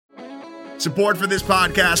Support for this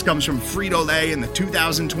podcast comes from Frito-Lay and the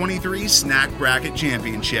 2023 Snack Bracket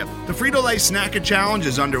Championship. The Frito-Lay Snack-It Challenge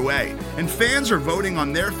is underway, and fans are voting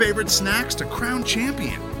on their favorite snacks to crown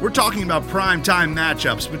champion. We're talking about prime-time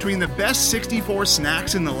matchups between the best 64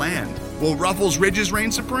 snacks in the land. Will Ruffles Ridges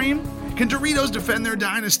reign supreme? Can Doritos defend their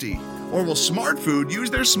dynasty? Or will Smart Food use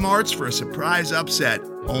their smarts for a surprise upset?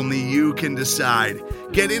 Only you can decide.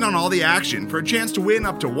 Get in on all the action for a chance to win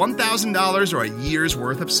up to $1,000 or a year's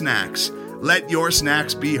worth of snacks. Let your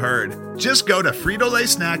snacks be heard. Just go to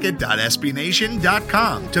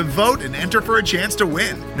fritolaysnacket.sbnation.com to vote and enter for a chance to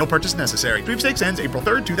win. No purchase necessary. Sweepstakes ends April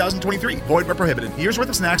 3rd, 2023. Void where prohibited. Year's worth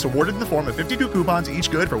of snacks awarded in the form of 52 coupons, each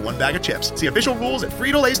good for one bag of chips. See official rules at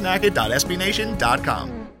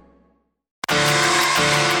fritolaysnacket.sbnation.com.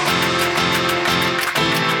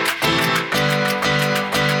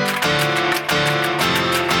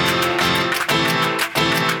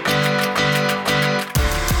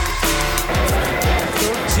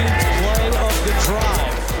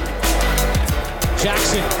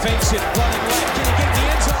 Jackson fakes it, running left. Can he get in the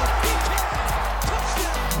end zone?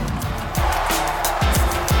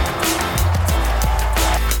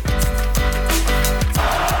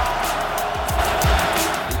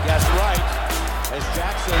 He gets right as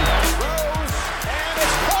Jackson throws, and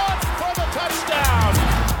it's caught for the touchdown.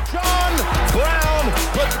 John Brown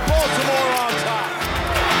puts Baltimore on top.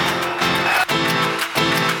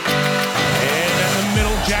 And in the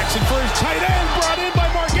middle, Jackson for his tight end, brought in by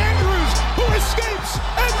Mark Andrews, who escapes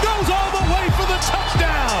and goes all the way for the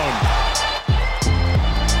touchdown.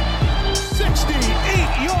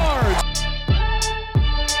 68 yards.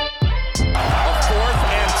 A 4th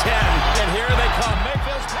and 10, and here they come.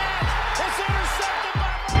 Mayfield's pass is intercepted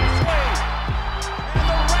by Mosley, and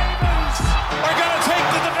the Ravens are going to take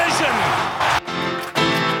the division.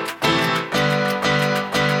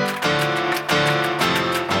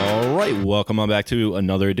 All right, welcome on back to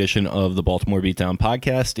another edition of the Baltimore Beatdown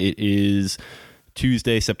podcast. It is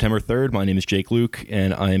Tuesday, September 3rd. My name is Jake Luke,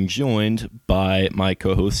 and I am joined by my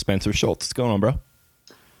co-host, Spencer Schultz. What's going on, bro?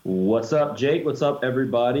 What's up, Jake? What's up,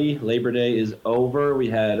 everybody? Labor Day is over. We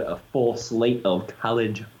had a full slate of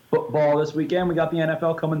college football this weekend. We got the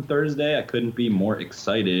NFL coming Thursday. I couldn't be more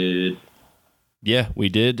excited. Yeah, we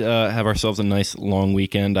did have ourselves a nice long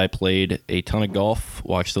weekend. I played a ton of golf,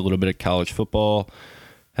 watched a little bit of college football,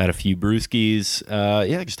 had a few brewskis.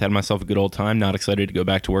 Just had myself a good old time. Not excited to go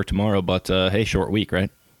back to work tomorrow, but hey, short week, right?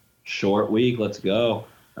 Short week. Let's go.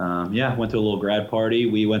 Went to a little grad party.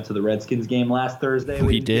 We went to the Redskins game last Thursday.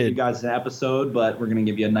 We didn't did. give you guys an episode, but we're going to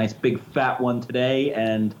give you a nice big fat one today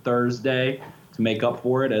and Thursday to make up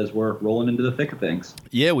for it as we're rolling into the thick of things.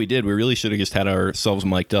 Yeah, we did. We really should have just had ourselves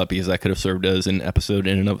mic'd up because that could have served as an episode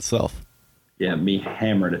in and of itself. Yeah, me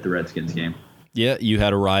hammered at the Redskins game. Yeah, you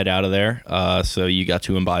had a ride out of there, so you got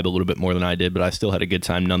to imbibe a little bit more than I did, but I still had a good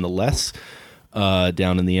time nonetheless.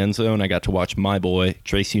 Down in the end zone, I got to watch my boy,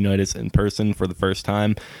 Trace Unitas, in person for the first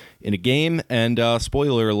time in a game, and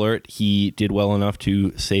spoiler alert, he did well enough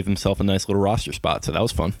to save himself a nice little roster spot, so that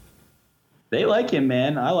was fun. They like him,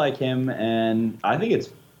 man. I like him, and I think it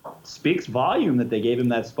speaks volume that they gave him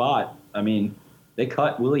that spot. I mean, they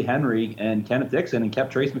cut Willie Henry and Kenneth Dixon and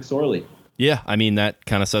kept Trace McSorley. Yeah, I mean, that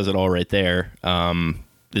kind of says it all right there.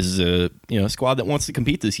 This is a squad that wants to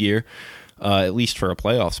compete this year, at least for a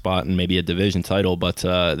playoff spot and maybe a division title, but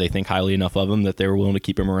they think highly enough of him that they were willing to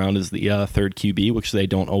keep him around as the third QB, which they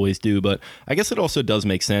don't always do. But I guess it also does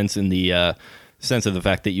make sense in the sense of the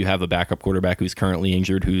fact that you have a backup quarterback who's currently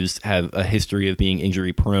injured, who's have a history of being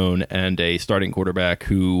injury prone, and a starting quarterback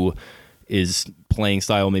who is playing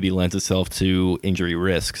style maybe lends itself to injury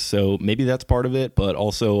risk. So maybe that's part of it, but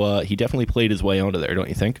also he definitely played his way onto there, don't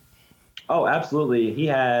you think? Oh, absolutely.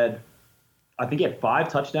 I think he had 5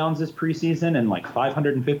 touchdowns this preseason and like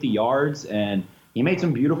 550 yards, and he made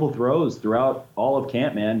some beautiful throws throughout all of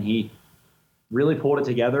camp, man. He really pulled it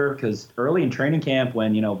together because early in training camp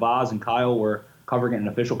when, Vaz and Kyle were covering it in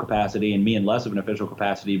official capacity and me in less of an official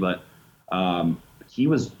capacity, but he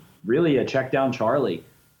was really a check down Charlie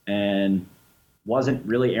and wasn't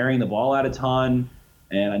really airing the ball out a ton.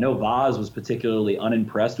 And I know Vaz was particularly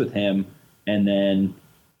unimpressed with him. And then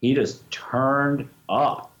he just turned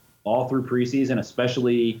up all through preseason,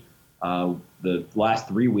 especially the last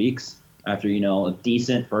 3 weeks after, a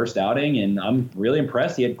decent first outing. And I'm really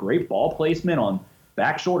impressed. He had great ball placement on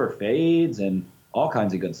back shoulder fades and all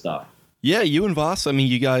kinds of good stuff. Yeah, you and Voss, I mean,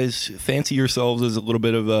 you guys fancy yourselves as a little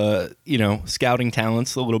bit of, scouting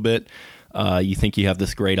talents a little bit. You think you have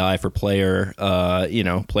this great eye for player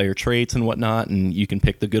traits and whatnot, and you can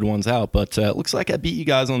pick the good ones out. But it looks like I beat you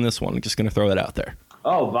guys on this one. I'm just going to throw it out there.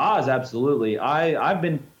 Oh, Vaz, absolutely. I've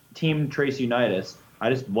been team Trace Unitas I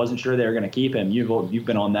just wasn't sure they were going to keep him. You've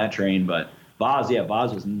been on that train, but Vaz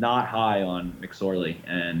was not high on McSorley,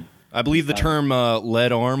 and I believe the term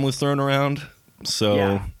lead arm was thrown around. So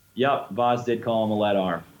yeah, yep, Vaz did call him a lead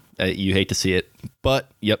arm. You hate to see it, but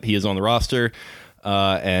yep, he is on the roster.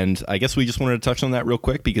 And I guess we just wanted to touch on that real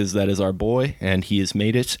quick because that is our boy and he has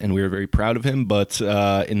made it and we are very proud of him. But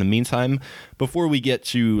in the meantime, before we get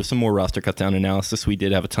to some more roster cut down analysis, we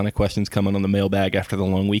did have a ton of questions coming on the mailbag after the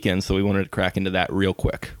long weekend. So we wanted to crack into that real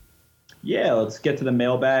quick. Yeah, let's get to the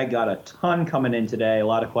mailbag. Got a ton coming in today. A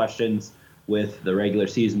lot of questions with the regular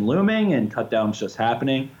season looming and cut downs just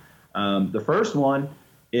happening. The first one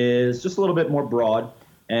is just a little bit more broad,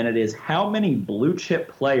 and it is how many blue chip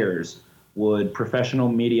players would professional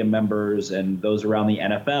media members and those around the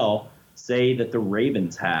NFL say that the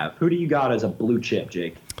Ravens have? Who do you got as a blue chip,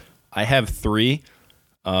 Jake? I have 3,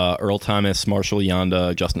 Earl Thomas, Marshall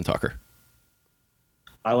Yanda, Justin Tucker.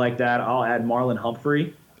 I like that. I'll add Marlon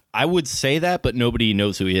Humphrey. I would say that, but nobody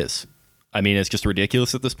knows who he is. I mean, it's just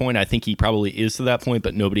ridiculous at this point. I think he probably is to that point,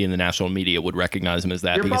 but nobody in the national media would recognize him as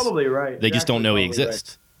that. You're probably right. They just don't know he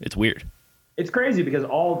exists. Right. It's weird. It's crazy because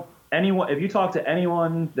if you talk to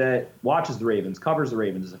anyone that watches the Ravens, covers the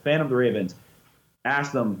Ravens, is a fan of the Ravens,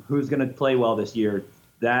 ask them who's going to play well this year,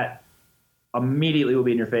 that immediately will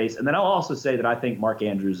be in your face. And then I'll also say that I think Mark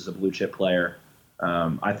Andrews is a blue chip player.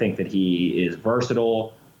 I think that he is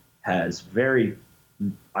versatile,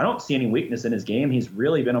 I don't see any weakness in his game. He's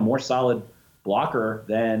really been a more solid blocker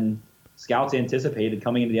than scouts anticipated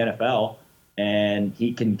coming into the NFL. And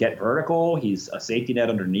he can get vertical. He's a safety net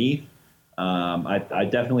underneath. I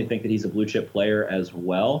definitely think that he's a blue chip player as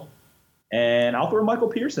well. And I'll throw Michael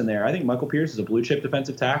Pierce in there. I think Michael Pierce is a blue chip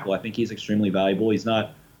defensive tackle. I think he's extremely valuable. He's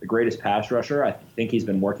not the greatest pass rusher. I think he's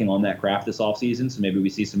been working on that craft this offseason, so maybe we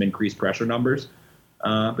see some increased pressure numbers.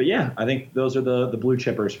 But yeah, I think those are the blue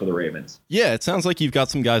chippers for the Ravens. Yeah, it sounds like you've got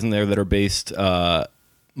some guys in there that are based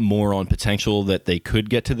more on potential that they could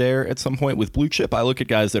get to there at some point. With blue chip, I look at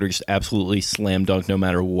guys that are just absolutely slam dunk no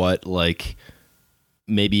matter what, like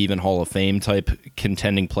maybe even Hall of Fame type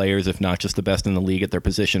contending players, if not just the best in the league at their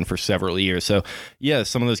position for several years. So yeah,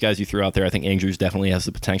 some of those guys you threw out there, I think Andrews definitely has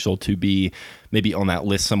the potential to be maybe on that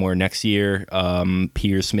list somewhere next year.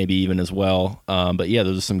 Pierce maybe even as well. But yeah,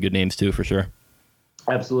 those are some good names too, for sure.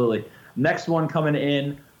 Absolutely. Next one coming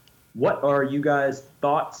in. What are you guys'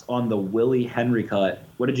 thoughts on the Willie Henry cut?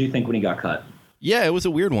 What did you think when he got cut? Yeah, it was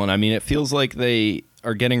a weird one. I mean, it feels like they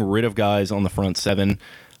are getting rid of guys on the front seven.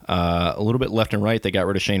 A little bit left and right. They got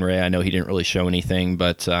rid of Shane Ray. I know he didn't really show anything,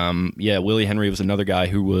 but yeah, Willie Henry was another guy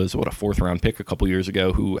who was, a 4th-round pick a couple years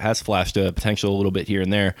ago who has flashed a potential a little bit here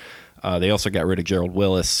and there. They also got rid of Gerald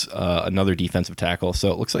Willis, another defensive tackle.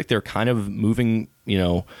 So it looks like they're kind of moving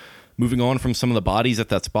on from some of the bodies at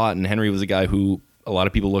that spot, and Henry was a guy who a lot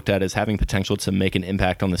of people looked at as having potential to make an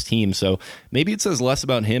impact on this team. So maybe it says less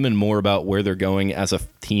about him and more about where they're going as a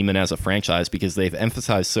team and as a franchise, because they've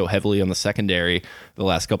emphasized so heavily on the secondary the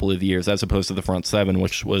last couple of years as opposed to the front seven,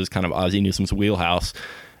 which was kind of Ozzie Newsome's wheelhouse.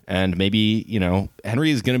 And maybe,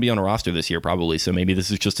 Henry is going to be on a roster this year probably. So maybe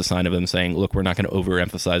this is just a sign of him saying, look, we're not going to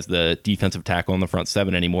overemphasize the defensive tackle on the front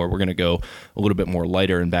seven anymore. We're going to go a little bit more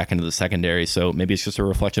lighter and back into the secondary. So maybe it's just a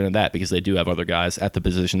reflection of that, because they do have other guys at the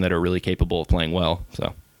position that are really capable of playing well.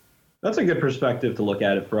 So that's a good perspective to look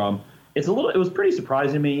at it from. It was pretty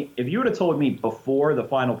surprising to me. If you would have told me before the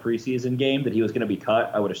final preseason game that he was going to be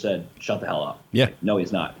cut, I would have said, shut the hell up. Yeah. No,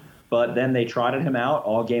 he's not. But then they trotted him out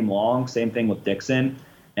all game long. Same thing with Dixon.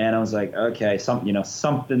 And I was like, okay,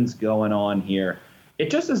 something's going on here. It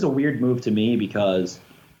just is a weird move to me, because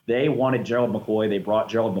they wanted Gerald McCoy. They brought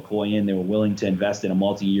Gerald McCoy in. They were willing to invest in a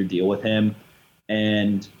multi-year deal with him.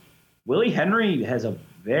 And Willie Henry has a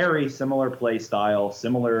very similar play style,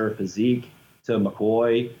 similar physique to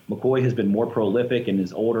McCoy. McCoy has been more prolific and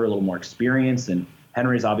is older, a little more experienced. And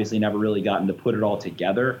Henry's obviously never really gotten to put it all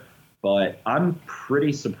together. But I'm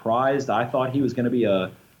pretty surprised. I thought he was going to be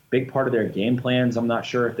a big part of their game plans. I'm not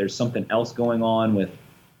sure if there's something else going on with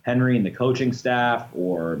Henry and the coaching staff,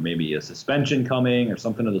 or maybe a suspension coming or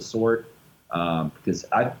something of the sort, because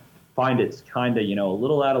I find it's kind of, a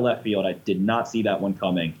little out of left field. I did not see that one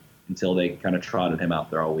coming until they kind of trotted him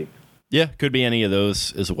out there all week. Yeah, could be any of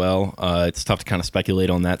those as well. It's tough to kind of speculate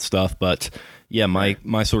on that stuff, but yeah,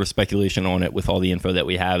 my sort of speculation on it with all the info that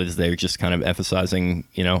we have is they're just kind of emphasizing,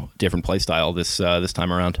 different play style this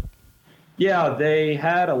time around. Yeah, they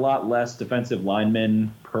had a lot less defensive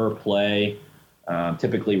linemen per play,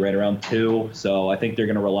 typically right around 2. So I think they're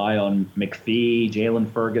going to rely on McPhee,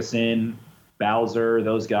 Jalen Ferguson, Bowser,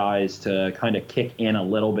 those guys to kind of kick in a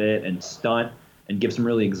little bit and stunt and give some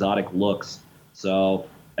really exotic looks. So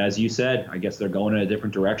as you said, I guess they're going in a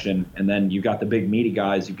different direction. And then you've got the big meaty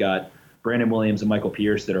guys. You've got Brandon Williams and Michael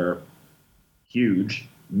Pierce that are huge,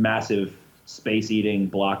 massive space-eating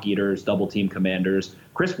block eaters, double-team commanders.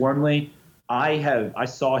 Chris Wormley, I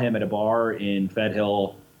saw him at a bar in Fed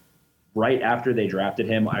Hill right after they drafted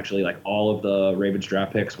him. Actually, like all of the Ravens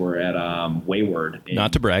draft picks were at Wayward.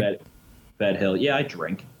 Not to brag. Fed Hill. Yeah, I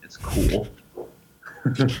drink. It's cool.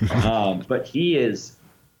 But he is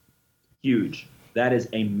huge. That is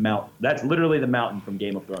a mountain. That's literally the mountain from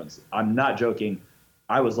Game of Thrones. I'm not joking.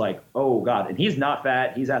 I was like, oh, God. And he's not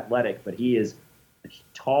fat. He's athletic, but he is a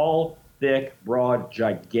tall, thick, broad,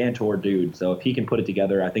 gigantor dude. So if he can put it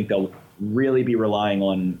together, I think they'll really be relying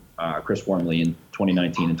on Chris Wormley in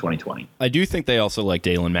 2019 and 2020. I do think they also like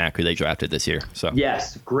Dalen Mack, who they drafted this year. So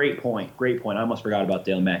yes, great point. Great point. I almost forgot about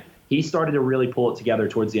Dalen Mack. He started to really pull it together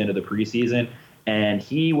towards the end of the preseason, and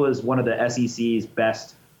he was one of the SEC's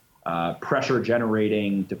best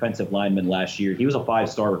pressure-generating defensive linemen last year. He was a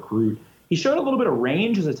 5-star recruit. He showed a little bit of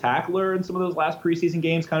range as a tackler in some of those last preseason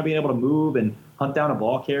games, kind of being able to move and hunt down a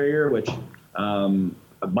ball carrier, which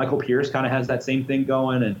Michael Pierce kind of has that same thing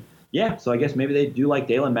going. And yeah, so I guess maybe they do like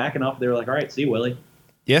Dalen Mack enough. They're like, all right, see, Willie.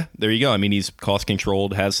 Yeah, there you go. I mean, he's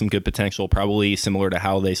cost-controlled, has some good potential, probably similar to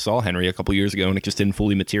how they saw Henry a couple years ago, and it just didn't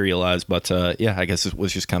fully materialize. But yeah, I guess it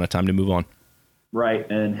was just kind of time to move on. Right,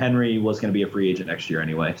 and Henry was going to be a free agent next year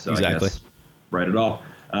anyway, so exactly. I guess write it off.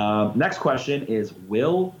 Next question is,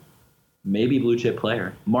 will maybe blue chip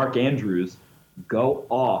player Mark Andrews go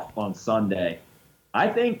off on Sunday? I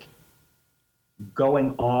think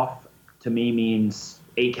going off to me means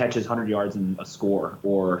 8 catches, 100 yards, and a score,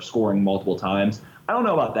 or scoring multiple times. I don't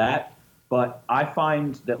know about that, but I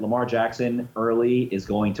find that Lamar Jackson early is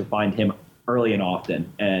going to find him early and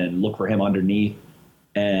often and look for him underneath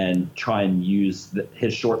and try and use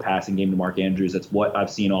his short passing game to Mark Andrews. That's what I've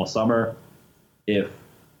seen all summer. If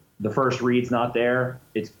the first read's not there,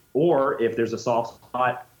 or if there's a soft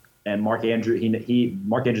spot and Mark Andrews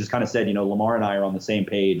kind of said, Lamar and I are on the same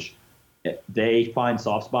page. They find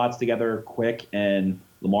soft spots together quick, and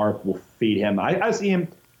Lamar will feed him. I see him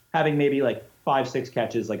having maybe like 5-6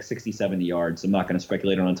 catches, like 60, 70 yards. I'm not going to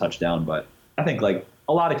speculate on a touchdown, but I think like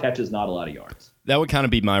a lot of catches, not a lot of yards. That would kind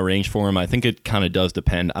of be my range for him. I think it kind of does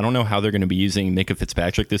depend. I don't know how they're going to be using Minka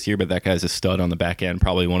Fitzpatrick this year, but that guy's a stud on the back end,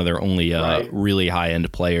 probably one of their only really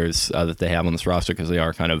high-end players that they have on this roster, because they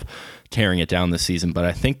are kind of tearing it down this season. But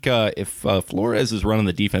I think if Flores is running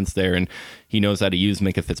the defense there and he knows how to use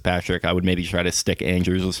Minka Fitzpatrick, I would maybe try to stick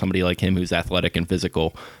Andrews with somebody like him who's athletic and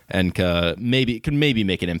physical, and could maybe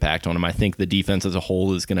make an impact on him. I think the defense as a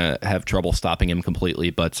whole is going to have trouble stopping him completely,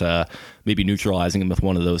 but maybe neutralizing him with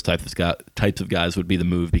one of those types of guys would be the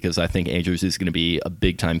move, because I think Andrews is going to be a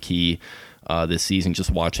big-time key this season, just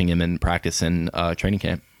watching him in practice and training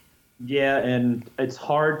camp. Yeah, and it's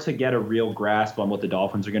hard to get a real grasp on what the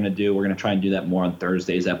Dolphins are going to do. We're going to try and do that more on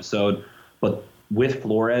Thursday's episode. But with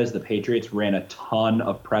Flores, the Patriots ran a ton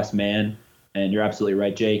of press man. And you're absolutely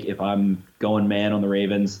right, Jake. If I'm going man on the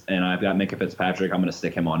Ravens and I've got Minka Fitzpatrick, I'm going to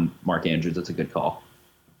stick him on Mark Andrews. That's a good call.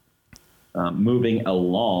 Moving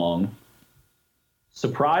along.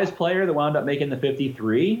 Surprise player that wound up making the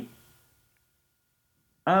 53.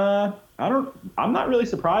 I'm not really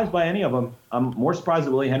surprised by any of them. I'm more surprised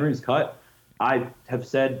that Willie Henry's cut. I have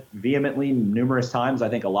said vehemently numerous times, I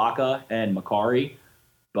think Alaka and Makari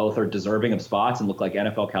both are deserving of spots and look like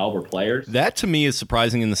NFL caliber players. That to me is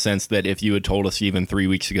surprising in the sense that if you had told us even 3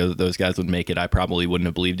 weeks ago that those guys would make it, I probably wouldn't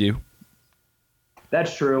have believed you.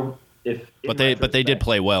 That's true. But they did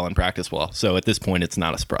play well and practice well. So at this point, it's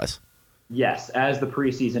not a surprise. Yes, as the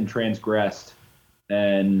preseason transgressed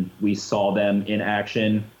and we saw them in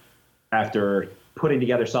action after putting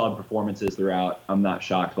together solid performances throughout, I'm not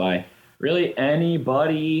shocked by really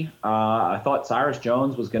anybody. I thought Cyrus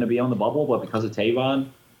Jones was going to be on the bubble, but because of Tavon,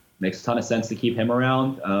 makes a ton of sense to keep him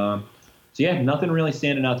around. So yeah, nothing really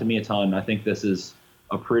standing out to me a ton. I think this is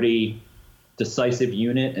a pretty decisive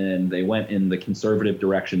unit, and they went in the conservative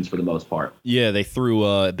directions for the most part. Yeah, they threw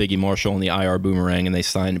Biggie Marshall in the IR boomerang, and they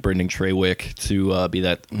signed Brendan Treywick to be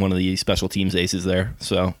that one of the special teams aces there.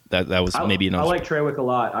 So that was maybe enough. I like Treywick a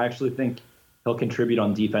lot. I actually think he'll contribute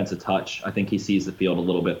on defense a touch. I think he sees the field a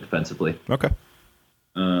little bit defensively. Okay.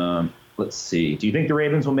 Let's see. Do you think the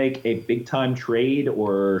Ravens will make a big-time trade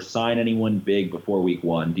or sign anyone big before week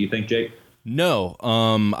 1? Do you think, Jake? No,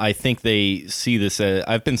 I think they see this as,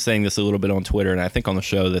 I've been saying this a little bit on Twitter, and I think on the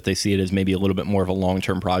show that they see it as maybe a little bit more of a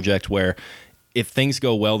long-term project where if things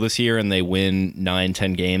go well this year and they win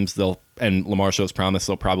 9-10 games, and Lamar shows promise,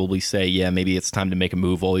 they'll probably say, yeah, maybe it's time to make a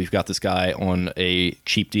move. Well, you've got this guy on a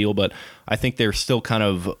cheap deal, but I think they're still kind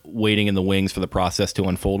of waiting in the wings for the process to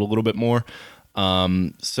unfold a little bit more.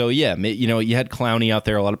 So yeah, you had Clowney out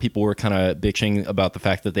there. A lot of people were kind of bitching about the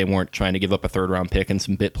fact that they weren't trying to give up a 3rd-round pick and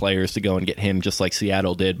some bit players to go and get him just like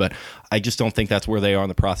Seattle did. But I just don't think that's where they are in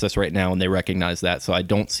the process right now, and they recognize that. So I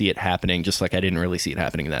don't see it happening, just like I didn't really see it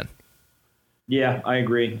happening then. Yeah, I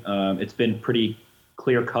agree. It's been pretty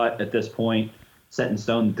clear-cut at this point, set in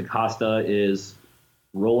stone that DaCosta is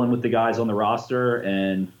rolling with the guys on the roster,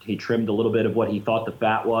 and he trimmed a little bit of what he thought the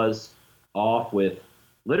fat was off with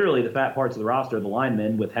literally the fat parts of the roster, the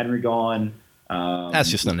linemen, with Henry gone. That's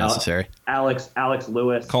just unnecessary. Alex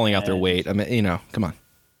Lewis. Calling out their weight. I mean, come on.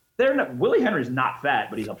 Willie Henry's not fat,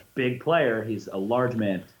 but he's a big player. He's a large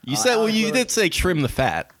man. You said, you did say trim the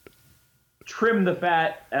fat. Trim the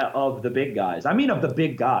fat of the big guys. I mean, of the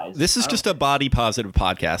big guys. This is just a body positive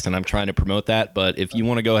podcast, and I'm trying to promote that. But if you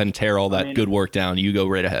want to go ahead and tear all that good work down, you go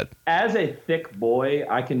right ahead. As a thick boy,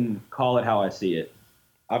 I can call it how I see it.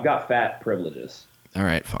 I've got fat privileges. All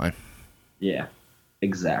right, fine. Yeah,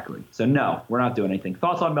 exactly. So no, we're not doing anything.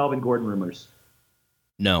 Thoughts on Melvin Gordon rumors?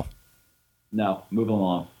 No, moving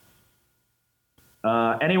along.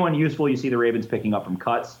 Anyone useful you see the Ravens picking up from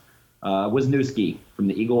cuts? Wisniewski from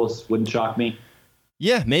the Eagles wouldn't shock me.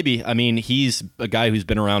 Yeah, maybe. I mean, he's a guy who's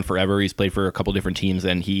been around forever. He's played for a couple different teams,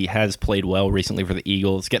 and he has played well recently for the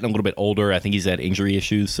Eagles. Getting a little bit older. I think he's had injury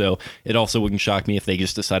issues, so it also wouldn't shock me if they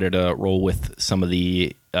just decided to roll with some of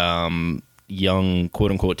the young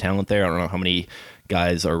quote-unquote talent there. I don't know how many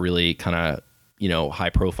guys are really kind of, high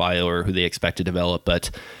profile or who they expect to develop, but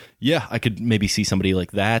yeah, I could maybe see somebody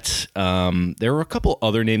like that. There were a couple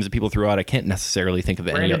other names that people threw out. I can't necessarily think of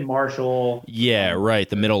any. Brandon Marshall. Yeah, right.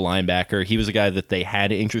 The middle linebacker. He was a guy that they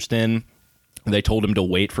had interest in. They told him to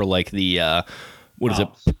wait for like the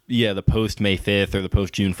the post May 5th or the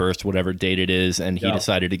post June 1st, whatever date it is, and he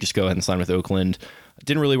decided to just go ahead and sign with Oakland. It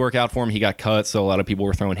didn't really work out for him. He got cut, so a lot of people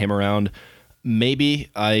were throwing him around.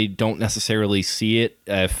 Maybe. I don't necessarily see it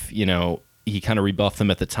if, he kind of rebuffed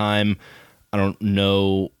them at the time. I don't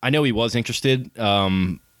know. I know he was interested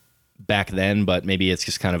back then, but maybe it's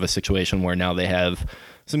just kind of a situation where now they have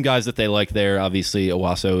some guys that they like there. Obviously,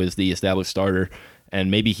 Owasso is the established starter,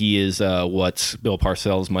 and maybe he is what Bill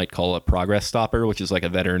Parcells might call a progress stopper, which is like a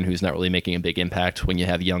veteran who's not really making a big impact when you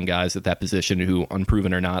have young guys at that position who,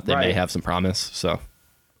 unproven or not, they may have some promise. So,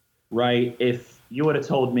 right. If you would have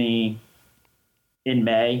told me in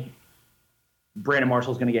May Brandon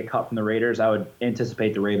Marshall's going to get cut from the Raiders, I would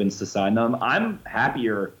anticipate the Ravens to sign them. I'm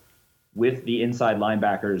happier with the inside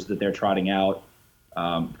linebackers that they're trotting out,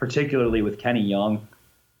 particularly with Kenny Young.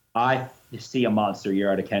 I see a monster year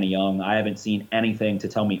out of Kenny Young. I haven't seen anything to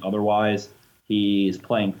tell me otherwise. He's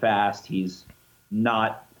playing fast. He's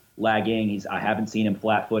not lagging. I haven't seen him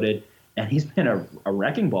flat-footed. And he's been a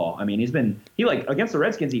wrecking ball. I mean, against the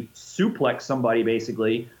Redskins, he suplexed somebody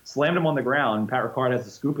basically, slammed him on the ground. Pat Ricard has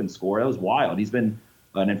the scoop and score. That was wild. He's been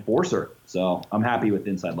an enforcer. So I'm happy with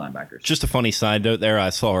inside linebackers. Just a funny side note there. I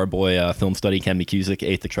saw our boy film study Ken McCusick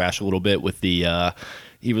ate the trash a little bit with the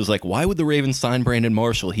he was like, why would the Ravens sign Brandon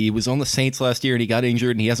Marshall? He was on the Saints last year and he got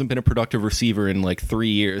injured and he hasn't been a productive receiver in like 3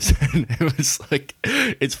 years. And it was like,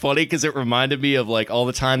 it's funny because it reminded me of like all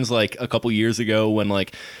the times like a couple years ago when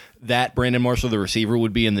like that Brandon Marshall, the receiver,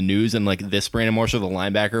 would be in the news, and like this Brandon Marshall, the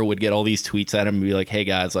linebacker, would get all these tweets at him and be like, hey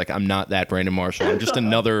guys, like I'm not that Brandon Marshall. I'm just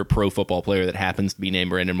another pro football player that happens to be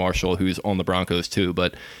named Brandon Marshall, who's on the Broncos too.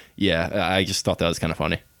 But yeah, I just thought that was kind of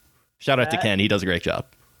funny. Shout out to Ken. He does a great job.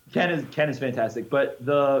 Ken is fantastic. But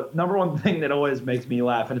the number one thing that always makes me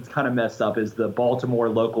laugh, and it's kind of messed up, is the Baltimore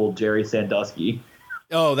local Jerry Sandusky.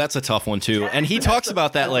 Oh, that's a tough one too. And he talks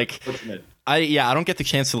about that like I don't get the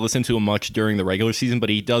chance to listen to him much during the regular season, but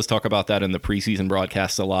he does talk about that in the preseason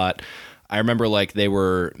broadcasts a lot. I remember like they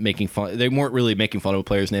were making fun. They weren't really making fun of a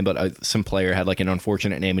player's name, but some player had like an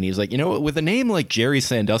unfortunate name, and he was like, with a name like Jerry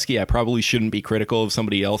Sandusky, I probably shouldn't be critical of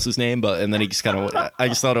somebody else's name. And then he just kind of, I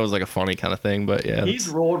just thought it was like a funny kind of thing. But yeah, he's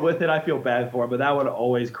rolled with it. I feel bad for him, but that one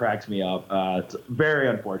always cracks me up. It's very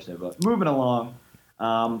unfortunate. But moving along.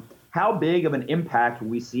 How big of an impact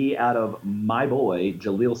we see out of my boy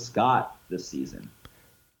Jaleel Scott this season?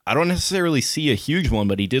 I don't necessarily see a huge one,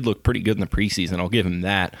 but he did look pretty good in the preseason. I'll give him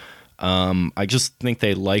that. I just think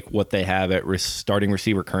they like what they have at starting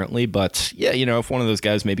receiver currently. But yeah, if one of those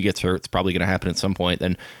guys maybe gets hurt, it's probably going to happen at some point.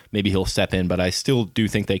 Then maybe he'll step in. But I still do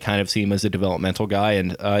think they kind of see him as a developmental guy.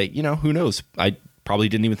 And who knows? I probably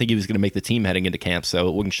didn't even think he was going to make the team heading into camp. So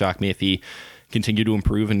it wouldn't shock me if he continue to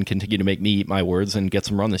improve and continue to make me eat my words and get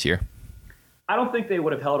some run this year. I don't think they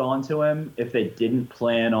would have held on to him if they didn't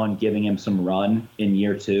plan on giving him some run in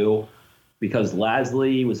year two, because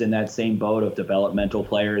Lasley was in that same boat of developmental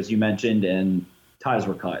players you mentioned, and ties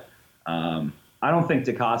were cut. I don't think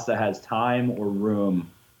DaCosta has time or room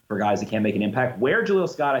for guys that can't make an impact. Where Jaleel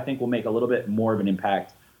Scott, I think, will make a little bit more of an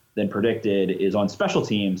impact than predicted is on special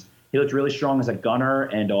teams. He looked really strong as a gunner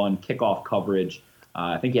and on kickoff coverage.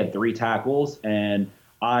 I think he had 3 tackles, and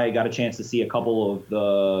I got a chance to see a couple of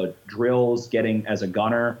the drills getting as a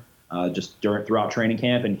gunner throughout training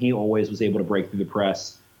camp, and he always was able to break through the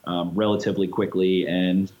press relatively quickly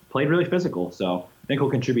and played really physical. So I think he'll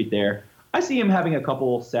contribute there. I see him having a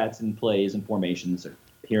couple sets and plays and formations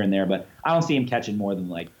here and there, but I don't see him catching more than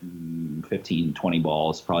like 15, 20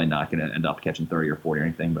 balls. Probably not going to end up catching 30 or 40 or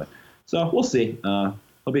anything, but so we'll see.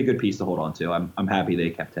 He'll be a good piece to hold on to. I'm happy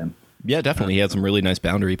they kept him. Yeah, definitely. He had some really nice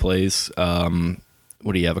boundary plays.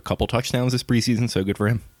 What do you have? A couple touchdowns this preseason, so good for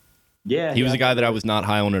him. Yeah, he was a guy that I was not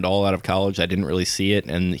high on at all out of college. I didn't really see it,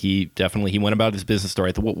 and he went about his business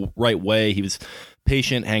the right way. He was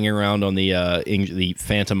patient, hanging around on the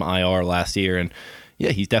Phantom IR last year, and yeah,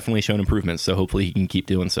 he's definitely shown improvements. So hopefully he can keep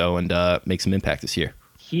doing so and make some impact this year.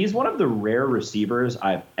 He's one of the rare receivers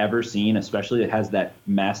I've ever seen, especially that has that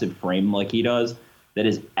massive frame like he does, that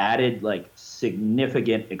has added like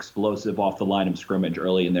significant explosive off the line of scrimmage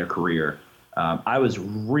early in their career. I was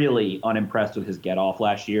really unimpressed with his get off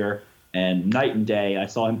last year, and night and day. I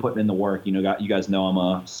saw him putting in the work. You guys know I'm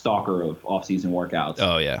a stalker of off-season workouts.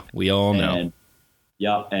 Oh yeah, we all know.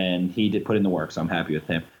 Yep, and he did put in the work, so I'm happy with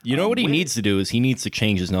him. You know what he needs to do is he needs to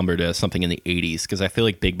change his number to something in the 80s, because I feel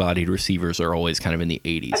like big-bodied receivers are always kind of in the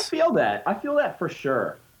 80s. I feel that for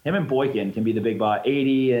sure. Him and Boykin can be the big body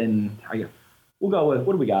 80, and we'll go with,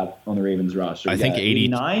 what do we got on the Ravens roster? I think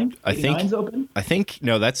 89. 89's open. I think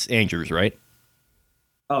no, that's Andrews, right?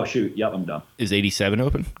 Oh shoot! Yep, I'm done. Is 87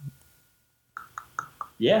 open?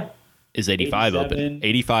 Yeah. Is 85 open?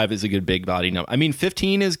 85 is a good big body number. I mean,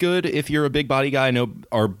 15 is good if you're a big body guy. I know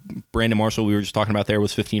our Brandon Marshall we were just talking about there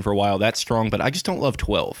was 15 for a while. That's strong, but I just don't love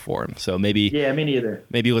 12 for him. So maybe. Yeah, me neither.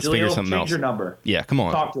 Maybe let's figure something else. Change your number. Yeah, come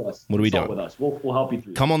on. Talk to us. What are we doing? With us. We'll help you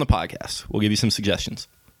through. Come on the podcast. We'll give you some suggestions.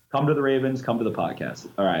 Come to the Ravens. Come to the podcast.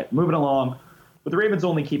 All right, moving along. With the Ravens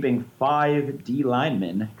only keeping 5 D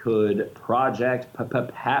linemen, could Project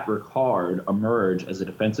Pat Ricard emerge as a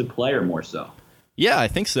defensive player more so? Yeah, I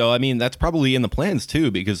think so. I mean, that's probably in the plans,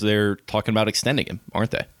 too, because they're talking about extending him,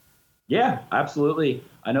 aren't they? Yeah, absolutely.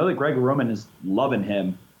 I know that Greg Roman is loving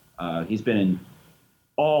him. He's been in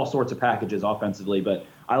all sorts of packages offensively, but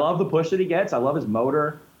I love the push that he gets. I love his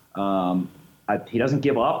motor. He doesn't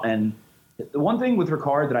give up. And the one thing with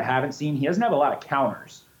Ricard that I haven't seen, he doesn't have a lot of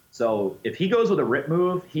counters. So if he goes with a rip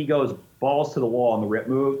move, he goes balls to the wall on the rip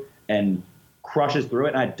move and crushes through it.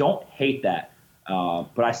 And I don't hate that.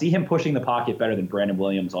 But I see him pushing the pocket better than Brandon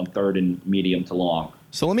Williams on third and medium to long.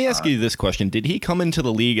 So let me ask you this question. Did he come into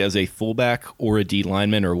the league as a fullback or a D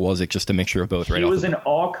lineman, or was it just a mixture of both? He was an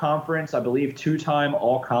all-conference, I believe, 2-time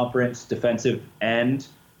all-conference defensive end.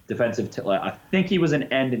 I think he was an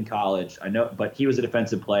end in college. I know, but he was a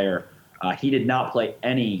defensive player. He did not play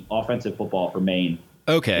any offensive football for Maine.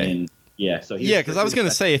 Okay. Because I was going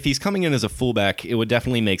to say, if he's coming in as a fullback, it would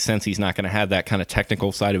definitely make sense he's not going to have that kind of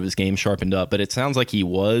technical side of his game sharpened up. But it sounds like he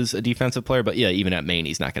was a defensive player. But yeah, even at Maine,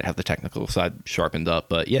 he's not going to have the technical side sharpened up.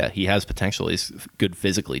 But yeah, he has potential. He's good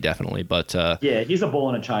physically, definitely. But yeah, he's a bull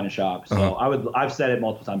in a china shop. So I've said it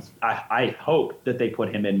multiple times. I hope that they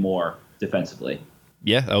put him in more defensively.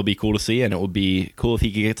 Yeah, that would be cool to see, and it would be cool if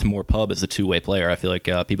he could get some more pub as a two-way player. I feel like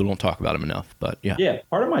people don't talk about him enough, but yeah. Yeah,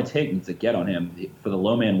 part of my take needs to get on him for the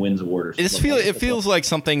Low Man Wins Award. It feels like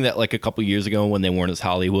something that like a couple years ago when they weren't as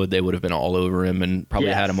Hollywood, they would have been all over him and probably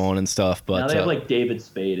had him on and stuff. But now they have like David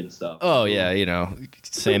Spade and stuff. Oh yeah,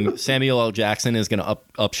 Samuel L. Jackson is going to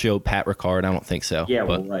upshow Pat Ricard. I don't think so. Yeah,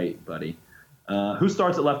 well, right, buddy. Who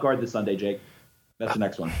starts at left guard this Sunday, Jake? That's the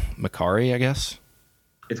next one. Macari, I guess.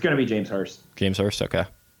 It's going to be James Hurst. James Hurst, okay.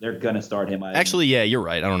 They're going to start him. Actually, yeah, you're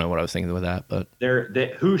right. I don't know what I was thinking with that, but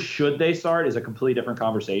who should they start is a completely different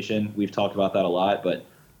conversation. We've talked about that a lot, but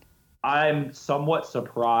I'm somewhat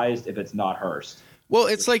surprised if it's not Hurst. Well,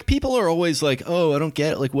 it's like people are always like, oh, I don't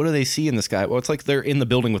get it. Like, what do they see in this guy? Well, it's like they're in the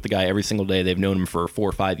building with the guy every single day. They've known him for 4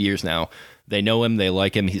 or 5 years now. They know him. They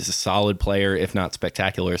like him. He's a solid player, if not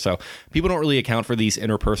spectacular. So people don't really account for these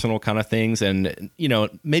interpersonal kind of things. And,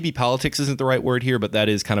 maybe politics isn't the right word here, but that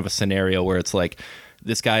is kind of a scenario where it's like,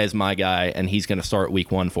 this guy is my guy, and he's going to start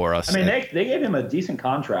week 1 for us. I mean, they gave him a decent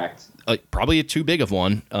contract. Probably too big of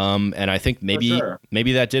one. And I think maybe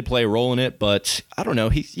that did play a role in it, but I don't know.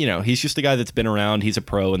 He's just a guy that's been around. He's a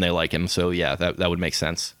pro, and they like him. So yeah, that would make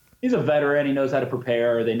sense. He's a veteran. He knows how to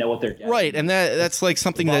prepare. They know what they're getting. Right, and that's like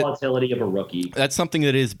something the volatility of a rookie. That's something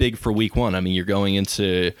that is big for week 1. I mean, you're going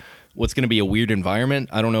into what's going to be a weird environment.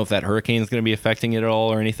 I don't know if that hurricane is going to be affecting it at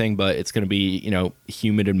all or anything, but it's going to be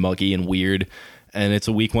humid and muggy and weird. And it's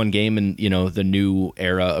a week 1 game in, the new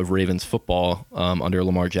era of Ravens football under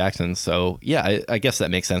Lamar Jackson. So, yeah, I guess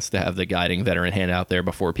that makes sense to have the guiding veteran hand out there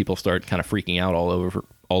before people start kind of freaking out all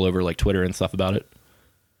over like Twitter and stuff about it.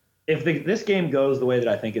 If this game goes the way that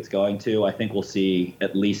I think it's going to, I think we'll see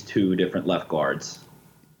at least 2 different left guards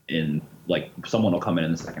in, like, someone will come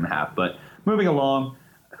in the second half. But moving along,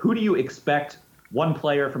 who do you expect one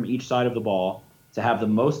player from each side of the ball to have the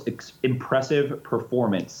most impressive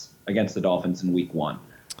performance against the Dolphins in week 1?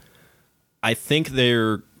 I think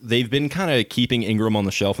they've been kind of keeping Ingram on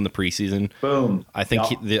the shelf in the preseason. Boom. I think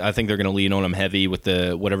I think they're going to lean on him heavy with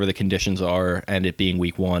whatever the conditions are, and it being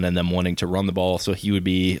week 1 and them wanting to run the ball. So he would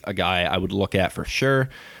be a guy I would look at for sure.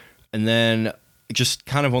 And then just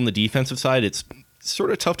kind of on the defensive side, it's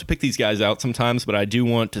sort of tough to pick these guys out sometimes, but I do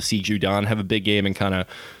want to see Judon have a big game and kind of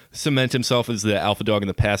cement himself as the alpha dog in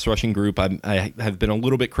the pass rushing group. I have been a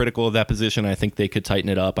little bit critical of that position. I think they could tighten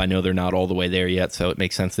it up. I know they're not all the way there yet, so it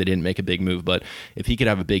makes sense they didn't make a big move. But if he could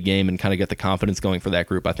have a big game and kind of get the confidence going for that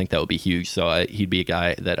group, I think that would be huge. So he'd be a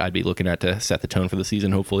guy that I'd be looking at to set the tone for the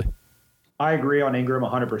season, hopefully. I agree on Ingram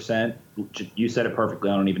 100%. You said it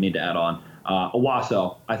perfectly. I don't even need to add on.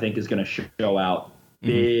 Owasso, I think, is going to show out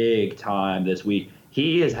big time this week.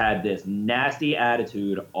 He has had this nasty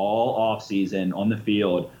attitude all offseason on the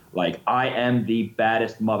field. Like, I am the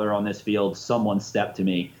baddest mother on this field. Someone step to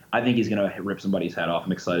me. I think he's going to rip somebody's head off.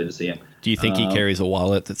 I'm excited to see him. Do you think he carries a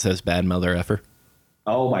wallet that says bad mother effer?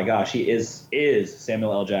 Oh, my gosh. He is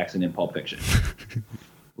Samuel L. Jackson in Pulp Fiction.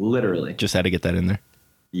 Literally. Just had to get that in there.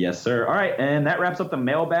 Yes, sir. All right, and that wraps up the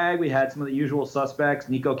mailbag. We had some of the usual suspects.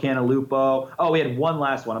 Nico Cantalupo. Oh, we had one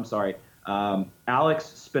last one. I'm sorry.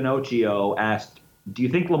 Alex Spinocchio asked, do you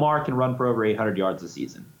think Lamar can run for over 800 yards this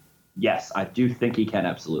season? Yes, I do think he can,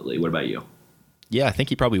 absolutely. What about you? Yeah, I think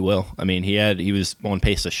he probably will. I mean, he was on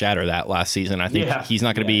pace to shatter that last season. I think he's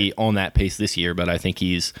not going to be on that pace this year, but I think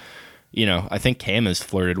he's, I think Cam has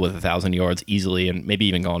flirted with 1,000 yards easily and maybe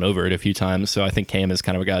even gone over it a few times. So I think Cam is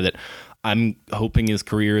kind of a guy that I'm hoping his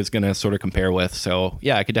career is going to sort of compare with. So,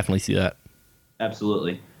 yeah, I could definitely see that.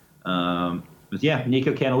 Absolutely. But yeah,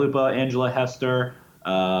 Nico Cantalupo, Angela Hester,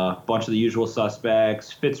 a bunch of the usual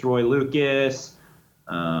suspects, Fitzroy Lucas.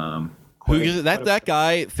 That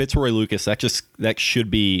guy, Fitzroy Lucas, that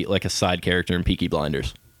should be like a side character in Peaky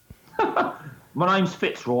Blinders. My name's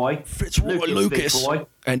Fitzroy. Lucas. Fitzroy.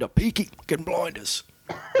 And the Peaky Blinders.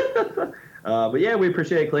 But yeah, we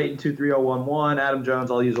appreciate Clayton 23011, Adam Jones,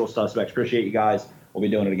 all the usual suspects. Appreciate you guys. We'll be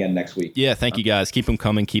doing it again next week. Yeah, thank you guys. Keep them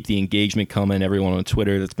coming. Keep the engagement coming. Everyone on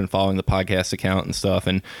Twitter that's been following the podcast account and stuff,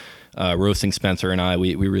 and roasting Spencer and I,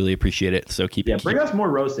 we really appreciate it. So bring us more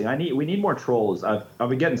roasting. We need more trolls. I've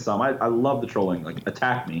been getting some. I love the trolling. Like,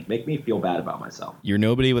 attack me, make me feel bad about myself. You're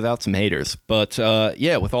nobody without some haters. But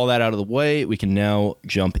yeah, with all that out of the way, we can now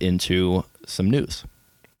jump into some news.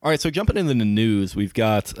 All right, so jumping into the news, we've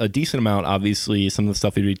got a decent amount, obviously, some of the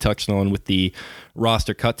stuff we touched on with the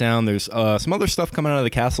roster cut down. There's some other stuff coming out of the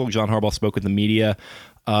castle. John Harbaugh spoke with the media.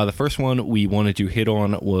 The first one we wanted to hit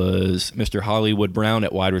on was Mr. Hollywood Brown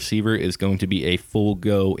at wide receiver is going to be a full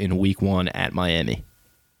go in week 1 at Miami.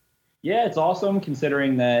 Yeah, it's awesome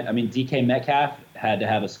considering that, DK Metcalf had to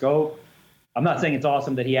have a scope. I'm not saying it's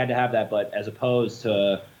awesome that he had to have that, but as opposed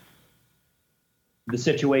to the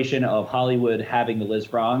situation of Hollywood having the Liz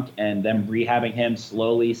Frank and them rehabbing him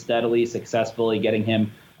slowly, steadily, successfully, getting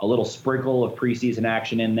him a little sprinkle of preseason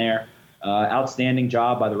action in there. Outstanding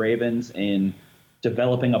job by the Ravens in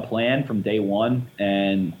developing a plan from day one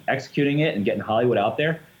and executing it and getting Hollywood out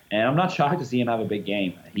there. And I'm not shocked to see him have a big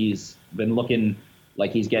game. He's been looking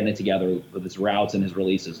like he's getting it together with his routes and his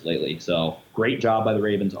releases lately. So great job by the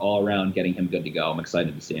Ravens all around getting him good to go. I'm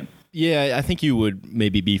excited to see him. Yeah, I think you would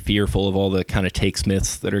maybe be fearful of all the kind of take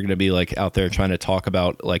Smiths that are going to be like out there trying to talk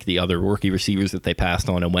about like the other rookie receivers that they passed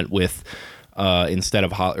on and went with instead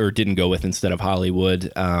of didn't go with instead of Hollywood.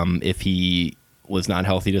 If he was not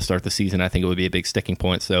healthy to start the season, I think it would be a big sticking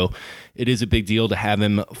point. So it is a big deal to have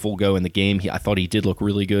him full go in the game. I thought he did look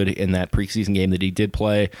really good in that preseason game that he did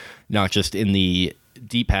play, not just in the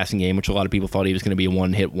deep passing game, which a lot of people thought he was going to be a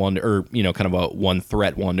one-hit wonder, or kind of a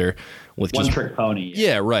one-threat wonder with one trick pony.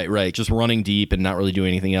 Yeah, right. Just running deep and not really doing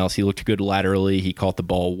anything else. He looked good laterally. He caught the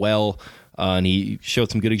ball well, and he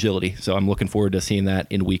showed some good agility. So I'm looking forward to seeing that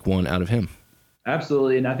in week 1 out of him.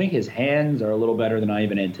 Absolutely, and I think his hands are a little better than I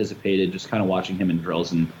even anticipated, just kind of watching him in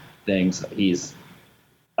drills and things. He's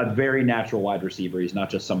a very natural wide receiver. He's not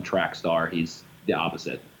just some track star. He's the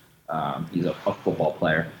opposite. He's a football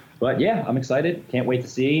player. But, yeah, I'm excited. Can't wait to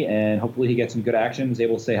see, and hopefully he gets some good action and is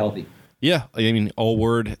able to stay healthy. Yeah, I mean, all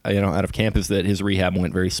word out of camp is that his rehab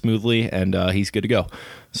went very smoothly, and he's good to go.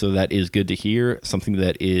 So that is good to hear. Something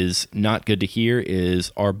that is not good to hear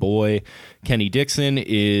is our boy Kenny Dixon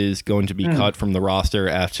is going to be cut from the roster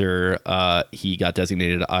after he got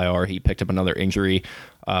designated IR. He picked up another injury.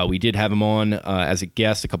 We did have him on as a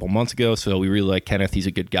guest a couple months ago, so we really like Kenneth. He's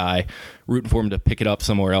a good guy. Rooting for him to pick it up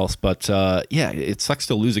somewhere else. But yeah, it sucks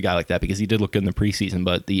to lose a guy like that because he did look good in the preseason,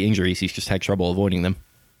 but the injuries, he's just had trouble avoiding them.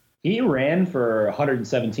 He ran for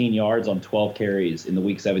 117 yards on 12 carries in the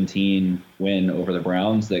Week 17 win over the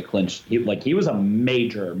Browns that clinched. He was a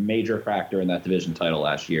major factor in that division title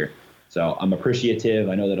last year. So I'm appreciative.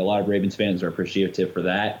 I know that a lot of Ravens fans are appreciative for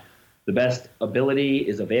that. The best ability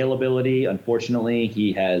is availability. Unfortunately,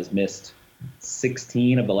 he has missed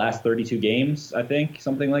 16 of the last 32 games, I think,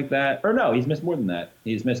 something like that. Or no, he's missed more than that.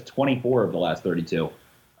 He's missed 24 of the last 32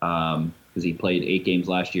 because he played 8 games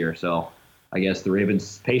last year. So I guess the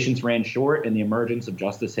Ravens' patience ran short, and the emergence of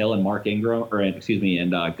Justice Hill and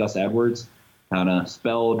and Gus Edwards kind of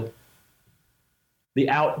spelled the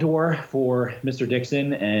outdoor for Mr.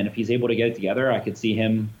 Dixon. And if he's able to get it together, I could see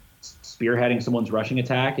him spearheading someone's rushing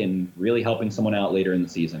attack and really helping someone out later in the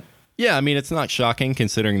season. Yeah, I mean, it's not shocking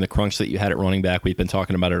considering the crunch that you had at running back. We've been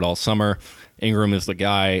talking about it all summer. Ingram is the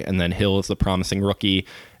guy, and then Hill is the promising rookie.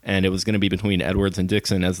 And it was going to be between Edwards and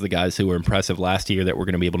Dixon as the guys who were impressive last year that were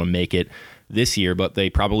going to be able to make it this year. But they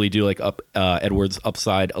probably do like Edwards'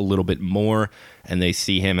 upside a little bit more, and they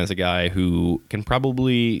see him as a guy who can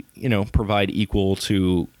probably, provide equal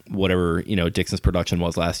to whatever, Dixon's production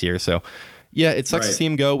was last year. So, yeah, it sucks to see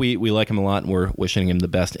him go. We like him a lot, and we're wishing him the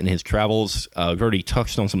best in his travels. We've already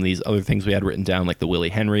touched on some of these other things we had written down, like the Willie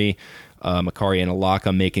Henry, Makari and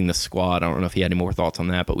Alaka making the squad. I don't know if he had any more thoughts on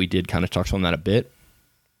that, but we did kind of touch on that a bit.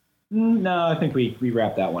 No, I think we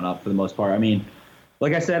wrapped that one up for the most part. I mean,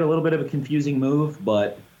 like I said, a little bit of a confusing move,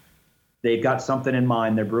 but they've got something in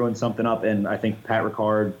mind. They're brewing something up, and I think Pat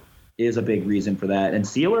Ricard is a big reason for that. And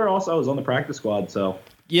Sealer also is on the practice squad, so...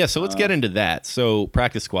 Yeah, so let's get into that. So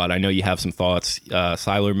practice squad, I know you have some thoughts.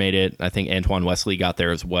 Seiler made it. I think Antoine Wesley got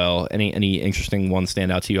there as well. Any interesting ones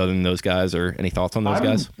stand out to you other than those guys, or any thoughts on those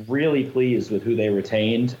guys? I'm really pleased with who they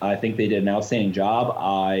retained. I think they did an outstanding job.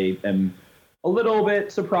 I am a little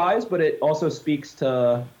bit surprised, but it also speaks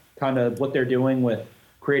to kind of what they're doing with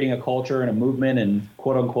creating a culture and a movement and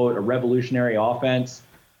quote-unquote a revolutionary offense.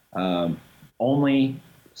 Only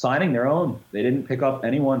signing their own. They didn't pick up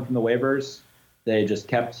anyone from the waivers. They just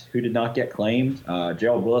kept who did not get claimed.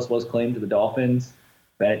 Gerald Willis was claimed to the Dolphins.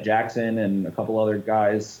 Bennett Jackson and a couple other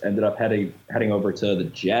guys ended up heading over to the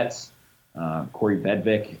Jets. Corey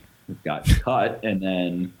Bedvick got cut and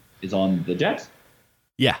then is on the Jets.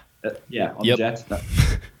 Yeah. The Jets.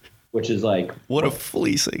 Which is like... What a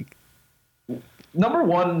fleecing. Number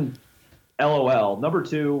one, LOL. Number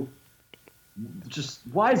two... Just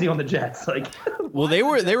why is he on the Jets? Like, well, they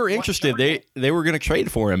were interested. They were going to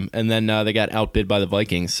trade for him, and then they got outbid by the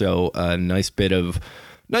Vikings. So nice bit of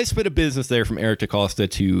business there from Eric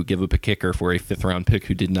DeCosta to give up a kicker for a 5th round pick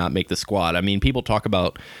who did not make the squad. I mean, people talk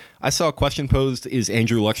about. I saw a question posed: is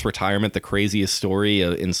Andrew Luck's retirement the craziest story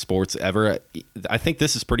in sports ever? I think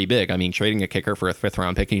this is pretty big. I mean, trading a kicker for a 5th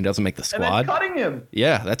round pick and he doesn't make the squad. And then cutting him.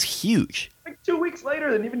 Yeah, that's huge. Like 2 weeks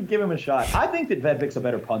later, they didn't even give him a shot. I think that Vedvik's a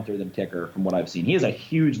better punter than kicker from what I've seen. He has a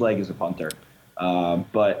huge leg as a punter.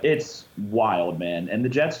 But it's wild, man. And the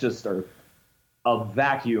Jets just are a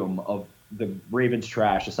vacuum of the Ravens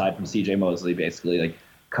trash aside from C.J. Mosley, basically. Like,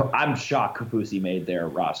 I'm shocked Kafusi made their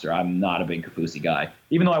roster. I'm not a big Kafusi guy.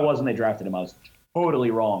 Even though I was when they drafted him, I was totally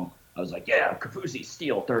wrong. I was like, yeah, Kafusi,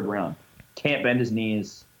 steal, 3rd round. Can't bend his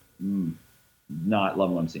knees. Not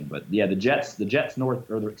loving what I'm seeing. But, yeah,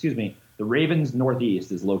 the Ravens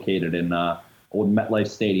Northeast is located in old MetLife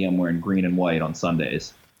Stadium wearing green and white on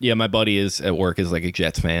Sundays. Yeah, my buddy is at work is like a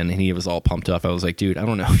Jets fan, and he was all pumped up. I was like, dude, I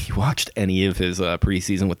don't know if you watched any of his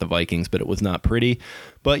preseason with the Vikings, but it was not pretty.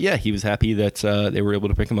 But yeah, he was happy that they were able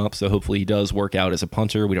to pick him up, so hopefully he does work out as a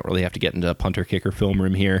punter. We don't really have to get into punter-kicker film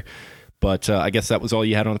room here. But I guess that was all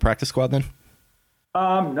you had on the practice squad then?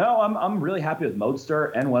 No, I'm really happy with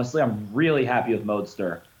Modster and Wesley. I'm really happy with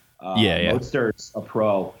Modster. Yeah. Modster's a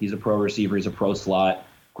pro. He's a pro receiver. He's a pro slot.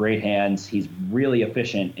 Great hands. He's really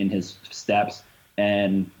efficient in his steps.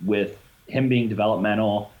 And with him being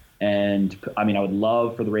developmental, and I mean, I would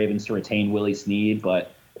love for the Ravens to retain Willie Snead,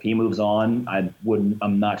 but if he moves on,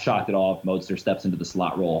 I'm not shocked at all if Modster steps into the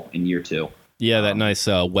slot role in year 2. Yeah, that nice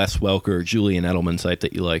Wes Welker, Julian Edelman type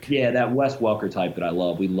that you like. Yeah, that Wes Welker type that I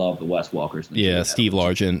love. We love the Wes Welkers. Yeah, Steve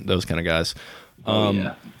Largent, those kind of guys.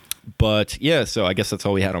 Yeah. But yeah, so I guess that's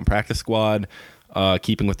all we had on practice squad.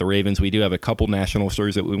 Keeping with the Ravens, we do have a couple national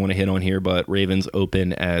stories that we want to hit on here, but Ravens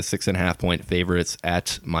open as 6.5-point favorites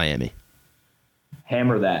at Miami.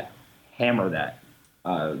 Hammer that.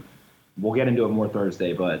 We'll get into it more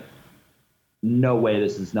Thursday, but no way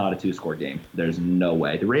this is not a 2-score game. There's no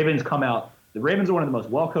way. The Ravens are one of the most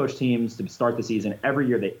well-coached teams to start the season. Every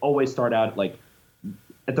year they always start out like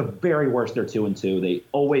at the very worst, they're 2-2. They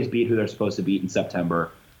always beat who they're supposed to beat in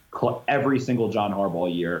September. Every single John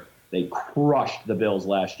Harbaugh year. They crushed the Bills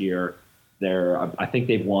last year. I think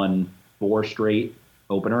they've won 4 straight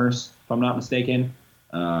openers, if I'm not mistaken.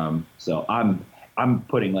 So I'm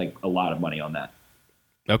putting like a lot of money on that.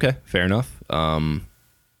 Okay, fair enough.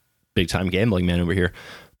 Big time gambling man over here.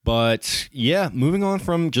 But yeah, moving on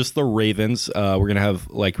from just the Ravens, we're going to have,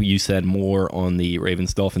 like you said, more on the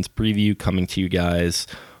Ravens-Dolphins preview coming to you guys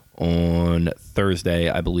on Thursday,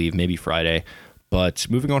 I believe, maybe Friday. But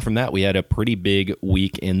moving on from that, we had a pretty big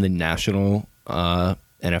week in the national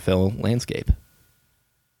NFL landscape.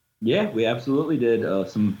 Yeah, we absolutely did.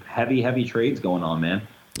 Some heavy trades going on, man.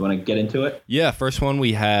 You want to get into it? Yeah, first one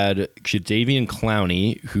we had Jadeveon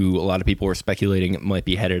Clowney, who a lot of people were speculating might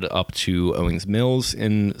be headed up to Owings Mills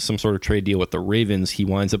in some sort of trade deal with the Ravens. He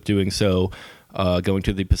winds up doing so, going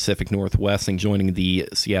to the Pacific Northwest and joining the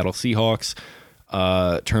Seattle Seahawks.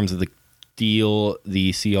 Terms of the deal,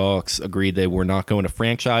 the Seahawks agreed they were not going to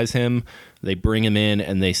franchise him. They bring him in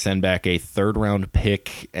and they send back a 3rd-round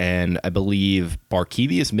pick and I believe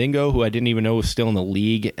Barkevius Mingo, who I didn't even know was still in the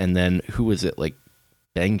league, and then who was it, like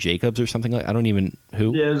Bang Jacobs or something like I don't even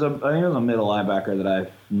who. Yeah, I think it was a middle linebacker that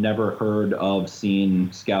I've never heard of,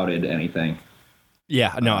 seen scouted anything.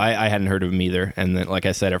 Yeah, no, I hadn't heard of him either. And then, like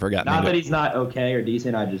I said, I forgot. Not that he's not okay or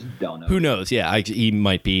decent. I just don't know. Who knows? Yeah, he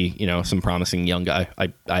might be, some promising young guy.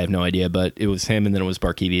 I have no idea. But it was him, and then it was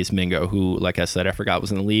Barkevius Mingo, who, like I said, I forgot was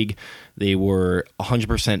in the league. They were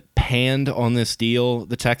 100% panned on this deal,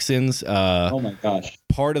 the Texans. Oh, my gosh.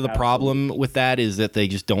 Part of the problem with that is that they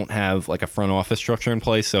just don't have, like, a front office structure in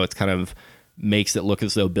place. So it's kind of makes it look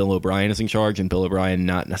as though Bill O'Brien is in charge, and Bill O'Brien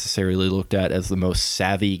not necessarily looked at as the most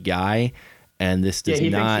savvy guy. And this does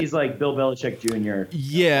he not. Thinks he's like Bill Belichick Jr.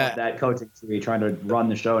 Yeah, that coaching tree trying to run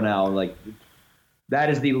the show now. Like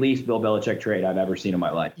that is the least Bill Belichick trade I've ever seen in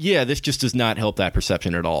my life. Yeah, this just does not help that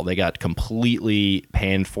perception at all. They got completely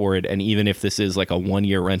panned for it, and even if this is like a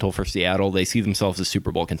 1-year rental for Seattle, they see themselves as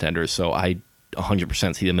Super Bowl contenders. So I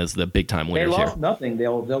 100% see them as the big time winners. They lost nothing.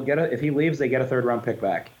 They'll get if he leaves, they get a 3rd-round pick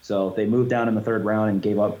back. So they moved down in the 3rd round and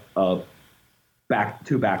gave up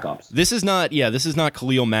 2 backups. This is not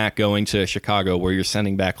Khalil Mack going to Chicago where you're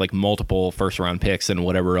sending back like multiple 1st-round picks and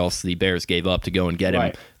whatever else the Bears gave up to go and get him.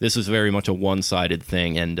 Right. This is very much a one-sided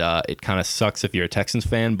thing, and it kind of sucks if you're a Texans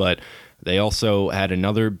fan, but they also had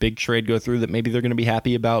another big trade go through that maybe they're going to be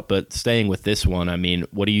happy about. But staying with this one, I mean,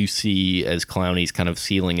 what do you see as Clowney's kind of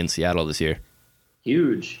ceiling in Seattle this year?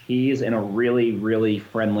 Huge. He's in a really, really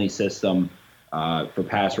friendly system for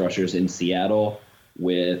pass rushers in Seattle,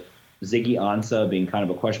 with Ziggy Ansah being kind of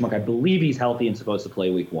a question mark. I believe he's healthy and supposed to play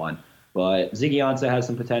week 1, but Ziggy Ansah has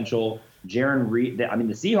some potential. Jaron Reed, the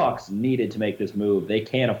Seahawks needed to make this move. They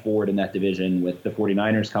can't afford in that division with the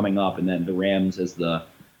 49ers coming up and then the Rams as the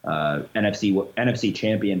NFC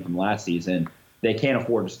champion from last season. They can't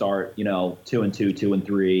afford to start, 2-2,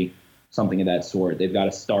 2-3, something of that sort. They've got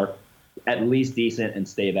to start at least decent and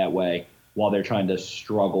stay that way while they're trying to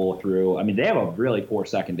struggle through. I mean, they have a really poor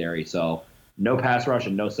secondary, so no pass rush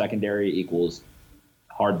and no secondary equals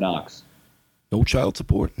hard knocks. No child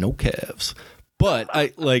support, no calves. But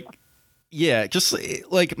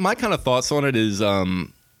just like my kind of thoughts on it is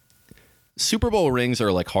Super Bowl rings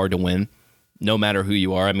are like hard to win no matter who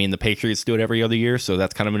you are. I mean, the Patriots do it every other year, so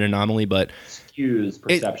that's kind of an anomaly, but skews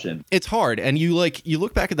perception. It's hard. And you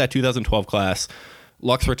look back at that 2012 class,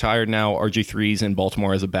 Luck's retired now, RG3's in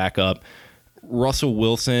Baltimore as a backup. Russell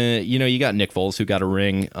Wilson, you got Nick Foles who got a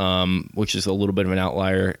ring, which is a little bit of an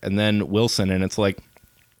outlier, and then Wilson, and it's like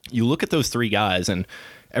you look at those 3 guys, and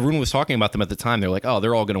everyone was talking about them at the time. They're like, oh,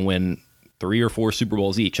 they're all going to win 3 or 4 Super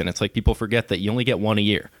Bowls each, and it's like people forget that you only get 1 a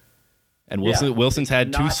year. And Wilson's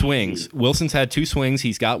had 2 swings. Easy. Wilson's had 2 swings.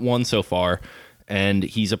 He's got 1 so far, and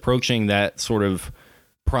he's approaching that sort of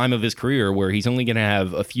prime of his career where he's only going to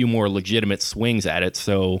have a few more legitimate swings at it.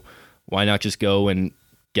 So why not just go and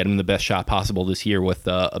get him the best shot possible this year with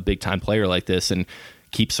a big-time player like this and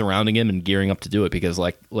keep surrounding him and gearing up to do it? Because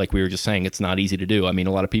like we were just saying, it's not easy to do. I mean,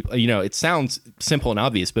 a lot of people, it sounds simple and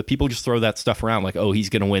obvious, but people just throw that stuff around like, oh, he's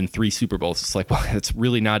going to win 3 Super Bowls. It's like, well, it's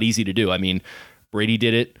really not easy to do. I mean, Brady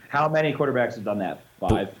did it. How many quarterbacks have done that?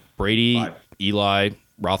 5? Brady, 5. Eli,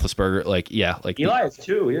 Roethlisberger, Eli has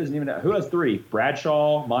 2. He doesn't even know. Who has 3?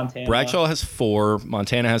 Bradshaw, Montana. Bradshaw has 4.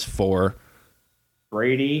 Montana has 4.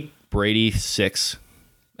 Brady 6.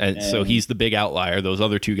 And so he's the big outlier. Those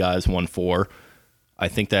other two guys won 4. I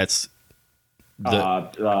think that's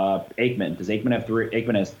Aikman. Does Aikman have 3?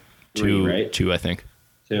 Aikman has 3, 2, right? 2, I think.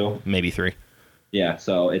 2? Maybe 3. Yeah,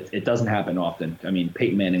 so it doesn't happen often. I mean,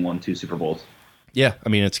 Peyton Manning won 2 Super Bowls. Yeah, I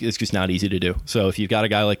mean, it's just not easy to do. So if you've got a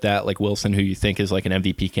guy like that, like Wilson, who you think is like an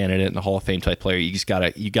MVP candidate and a Hall of Fame type player, you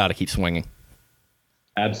gotta keep swinging.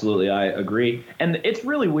 Absolutely, I agree. And it's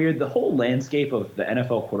really weird. The whole landscape of the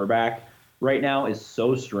NFL quarterback right now is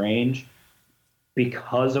so strange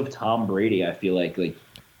because of Tom Brady. I feel like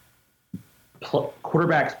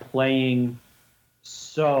quarterbacks playing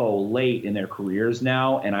so late in their careers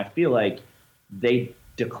now, and I feel like they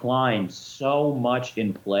decline so much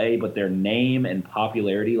in play, but their name and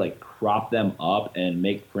popularity like prop them up and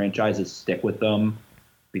make franchises stick with them,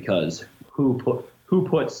 because who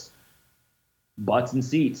puts butts in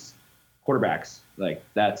seats? Quarterbacks. Like,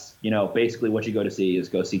 that's, basically what you go see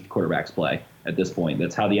quarterbacks play at this point.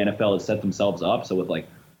 That's how the NFL has set themselves up. So with like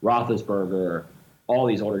Roethlisberger, all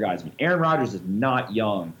these older guys. I mean, Aaron Rodgers is not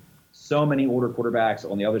young. So many older quarterbacks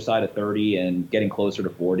on the other side of 30 and getting closer to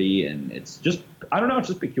 40. And it's just, I don't know, it's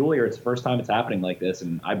just peculiar. It's the first time it's happening like this.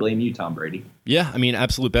 And I blame you, Tom Brady. Yeah, I mean,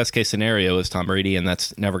 absolute best case scenario is Tom Brady, and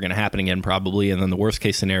that's never going to happen again probably. And then the worst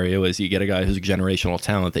case scenario is you get a guy who's a generational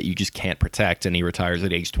talent that you just can't protect, and he retires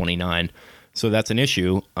at age 29. So that's an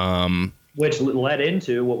issue. Which led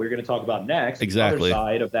into what we're going to talk about next. Exactly. The other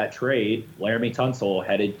side of that trade, Laramie Tunsil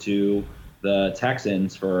headed to the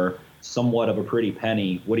Texans for somewhat of a pretty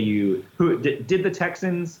penny. Did the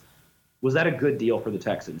Texans, was that a good deal for the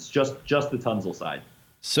Texans? Just the Tunsil side.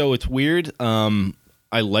 So it's weird.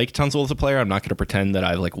 I like Tunsil as a player. I'm not going to pretend that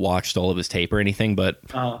I've watched all of his tape or anything, but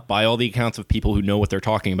by all the accounts of people who know what they're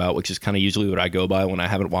talking about, which is kind of usually what I go by when I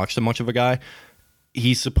haven't watched much of a guy,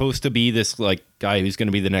 he's supposed to be this guy who's going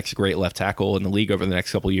to be the next great left tackle in the league over the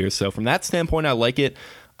next couple of years. So from that standpoint, I like it.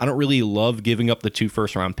 I don't really love giving up the 2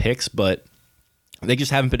 first-round picks, but they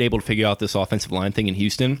just haven't been able to figure out this offensive line thing in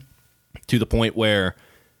Houston to the point where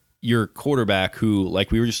your quarterback, who,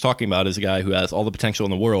 like we were just talking about, is a guy who has all the potential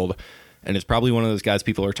in the world and is probably one of those guys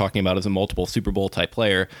people are talking about as a multiple Super Bowl type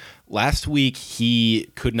player. Last week,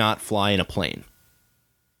 he could not fly in a plane.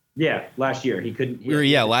 Yeah, last year he couldn't.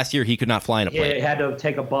 Last year he could not fly in a plane. He had to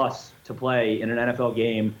take a bus to play in an NFL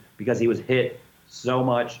game because he was hit so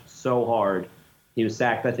much, so hard. He was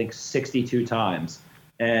sacked, I think, 62 times.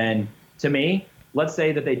 And to me, let's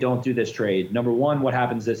say that they don't do this trade. Number one, what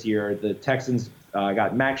happens this year? The Texans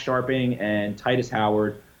got Max Sharping and Titus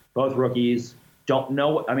Howard, both rookies. Don't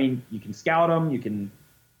know. I mean, you can scout them. You can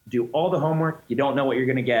do all the homework. You don't know what you're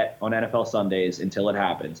going to get on NFL Sundays until it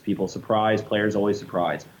happens. People surprise. Players always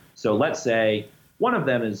surprise. So let's say one of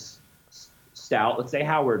them is stout. Let's say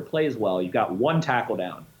Howard plays well. You've got 1 tackle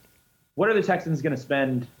down. What are the Texans going to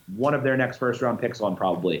spend one of their next first-round picks on?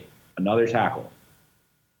 Probably another tackle.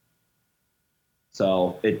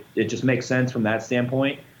 So it just makes sense from that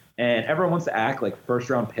standpoint. And everyone wants to act like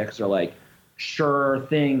first-round picks are like sure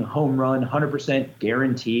thing, home run, 100%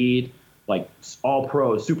 guaranteed, like all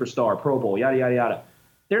pro, superstar, Pro Bowl, yada, yada, yada.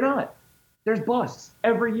 They're not. There's busts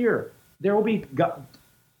every year. There will be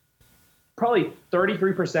probably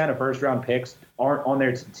 33% of first-round picks aren't on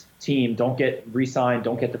their team, don't get re-signed,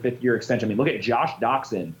 don't get the 5th-year extension. I mean, look at Josh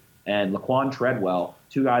Doxson and Laquan Treadwell,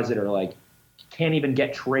 2 guys that are can't even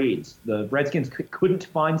get trades. The Redskins couldn't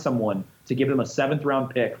find someone to give them a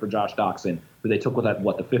 7th-round pick for Josh Doxson, who they took with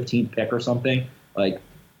the 15th pick or something.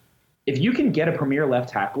 If you can get a premier left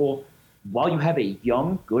tackle while you have a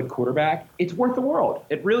young, good quarterback, it's worth the world.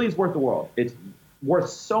 It really is worth the world. It's worth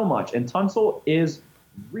so much. And Tunsil is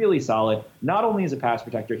really solid. Not only as a pass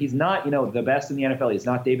protector, he's not, the best in the NFL. He's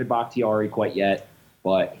not David Bakhtiari quite yet,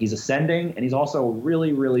 but he's ascending, and he's also a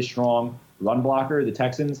really, really strong run blocker. The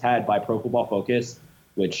Texans had, by Pro Football Focus,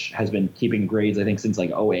 which has been keeping grades, I think, since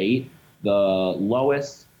 2008, the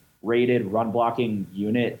lowest rated run blocking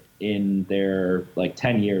unit in their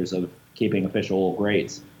 10 years of keeping official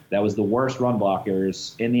grades. That was the worst run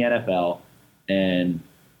blockers in the NFL, and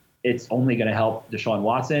it's only going to help Deshaun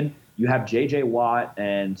Watson. You have J.J. Watt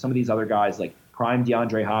and some of these other guys like prime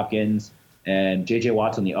DeAndre Hopkins, and J.J.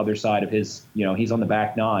 Watt's on the other side of his, he's on the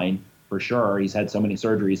back 9 for sure. He's had so many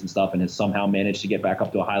surgeries and stuff and has somehow managed to get back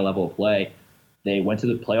up to a high level of play. They went to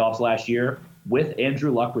the playoffs last year with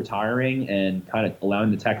Andrew Luck retiring and kind of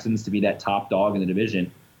allowing the Texans to be that top dog in the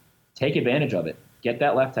division. Take advantage of it. Get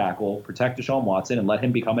that left tackle, protect Deshaun Watson, and let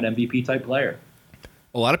him become an MVP-type player.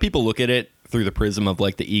 A lot of people look at it through the prism of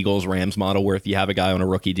the Eagles-Rams model, where if you have a guy on a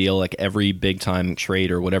rookie deal, every big-time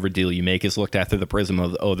trade or whatever deal you make is looked at through the prism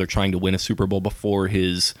of, they're trying to win a Super Bowl before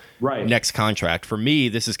his next contract. For me,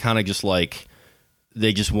 this is kind of just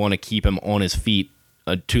they just want to keep him on his feet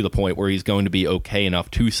to the point where he's going to be okay enough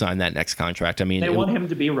to sign that next contract. I mean, they want him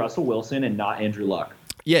to be Russell Wilson and not Andrew Luck.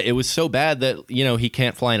 Yeah, it was so bad that, he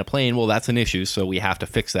can't fly in a plane. Well, that's an issue, so we have to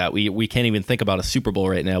fix that. We can't even think about a Super Bowl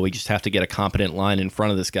right now. We just have to get a competent line in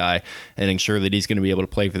front of this guy and ensure that he's going to be able to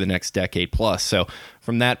play for the next decade plus. So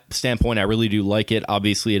from that standpoint, I really do like it.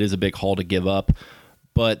 Obviously, it is a big haul to give up.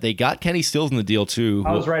 But they got Kenny Stills in the deal, too.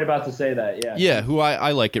 I was right about to say that, yeah. Yeah, who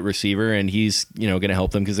I like at receiver, and he's, going to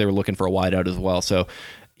help them because they were looking for a wideout as well. So,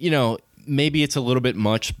 maybe it's a little bit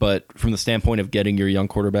much, but from the standpoint of getting your young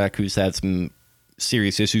quarterback who's had some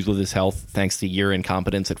serious issues with his health thanks to your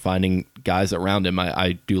incompetence at finding guys around him,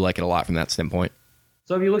 I do like it a lot from that standpoint.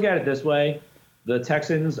 So if you look at it this way, the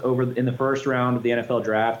Texans in the first round of the NFL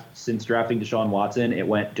draft, since drafting Deshaun Watson, it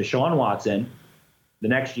went Deshaun Watson. The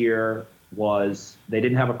next year they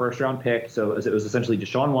didn't have a first round pick, so it was essentially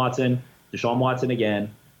Deshaun Watson again,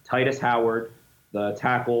 Titus Howard, the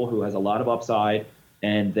tackle who has a lot of upside,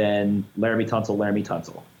 and then Laramie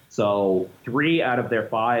Tunsil. So 3 out of their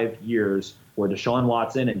 5 years were Deshaun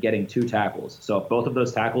Watson and getting 2 tackles. So if both of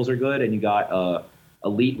those tackles are good and you got a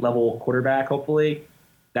elite level quarterback, hopefully,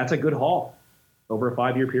 that's a good haul over a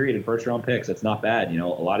 5-year period in first round picks. That's not bad. A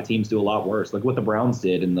lot of teams do a lot worse. Look what the Browns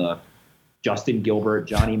did in the Justin Gilbert,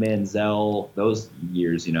 Johnny Manziel, those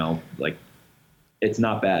years, it's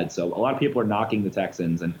not bad. So a lot of people are knocking the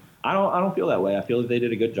Texans, and I don't feel that way. I feel that they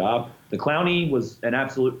did a good job. The Clowney was an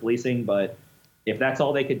absolute fleecing, but if that's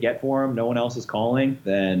all they could get for him, no one else is calling,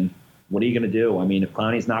 then what are you going to do? I mean, if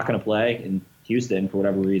Clowney's not going to play in Houston for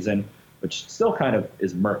whatever reason, which still kind of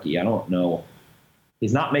is murky, I don't know.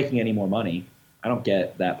 He's not making any more money. I don't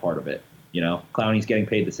get that part of it. Clowney's getting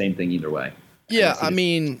paid the same thing either way. Yeah, I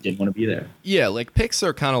mean, didn't want to be there. Yeah, like picks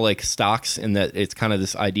are kind of like stocks in that it's kind of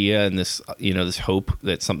this idea and this, this hope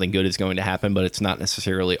that something good is going to happen, but it's not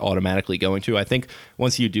necessarily automatically going to. I think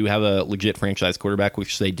once you do have a legit franchise quarterback,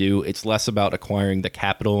 which they do, it's less about acquiring the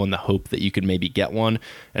capital and the hope that you could maybe get one,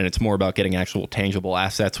 and it's more about getting actual tangible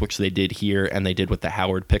assets, which they did here and they did with the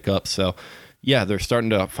Howard pickup. So yeah, they're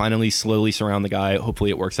starting to finally slowly surround the guy.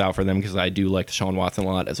 Hopefully it works out for them because I do like Deshaun Watson a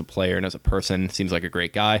lot as a player and as a person. Seems like a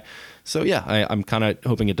great guy. So yeah, I'm kind of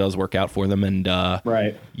hoping it does work out for them. And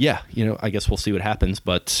right. Yeah, I guess we'll see what happens,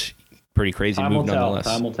 but pretty crazy move nonetheless.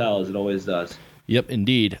 Time will tell, as it always does. Yep,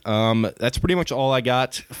 indeed. That's pretty much all I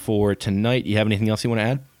got for tonight. You have anything else you want to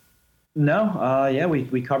add? No. Yeah,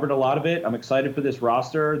 we covered a lot of it. I'm excited for this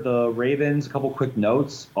roster. The Ravens, a couple quick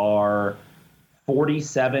notes, are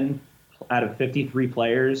 47 out of 53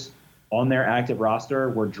 players on their active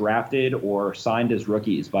roster were drafted or signed as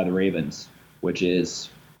rookies by the Ravens, which is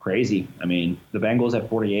crazy. I mean, the Bengals have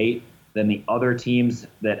 48. Then the other teams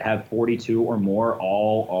that have 42 or more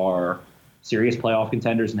all are serious playoff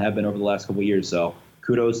contenders and have been over the last couple of years. So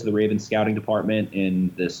kudos to the Ravens scouting department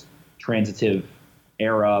in this transitive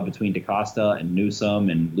era between DaCosta and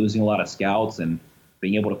Newsome and losing a lot of scouts and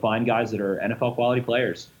being able to find guys that are NFL quality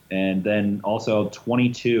players. And then also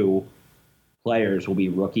 22 players will be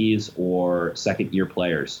rookies or second-year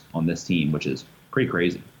players on this team, which is pretty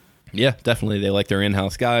crazy. Yeah, definitely. They like their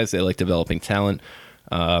in-house guys. They like developing talent.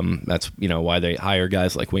 That's why they hire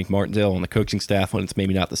guys like Wink Martindale on the coaching staff when it's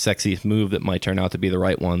maybe not the sexiest move that might turn out to be the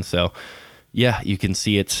right one. So, yeah, you can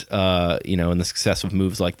see it, in the success of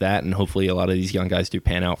moves like that, and hopefully a lot of these young guys do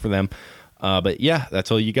pan out for them. But yeah,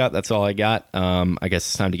 that's all you got. That's all I got. I guess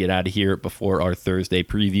it's time to get out of here before our Thursday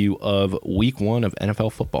preview of Week 1 of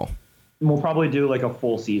NFL football. We'll probably do like a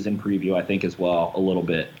full season preview, I think, as well, a little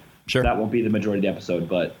bit. Sure. That won't be the majority of the episode,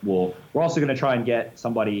 but we're also going to try and get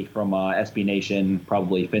somebody from SB Nation,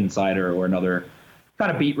 probably Finsider or another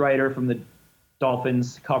kind of beat writer from the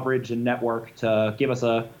Dolphins coverage and network to give us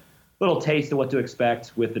a little taste of what to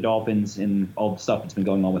expect with the Dolphins and all the stuff that's been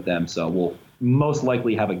going on with them. So we'll most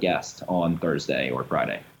likely have a guest on Thursday or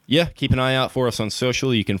Friday. Yeah, keep an eye out for us on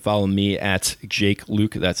social. You can follow me at Jake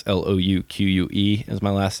Luke. That's Louque is my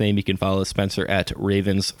last name. You can follow Spencer at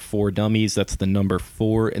Ravens4Dummies. That's the number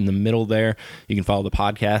 4 in the middle there. You can follow the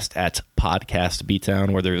podcast at Podcast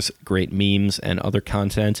Beatdown, where there's great memes and other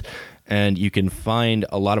content. And you can find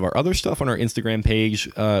a lot of our other stuff on our Instagram page.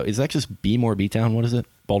 Is that just Be More Beatdown? What is it?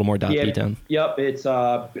 Baltimore.beatdown? Yep. It's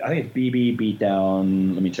I think it's BB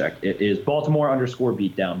Beatdown. Let me check. It is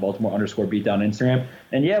Baltimore_Beatdown. Baltimore_Beatdown Instagram.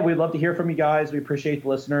 And yeah, we'd love to hear from you guys. We appreciate the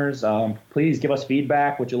listeners. Please give us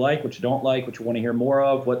feedback, what you like, what you don't like, what you want to hear more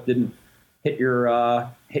of, what didn't hit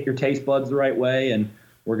your taste buds the right way. And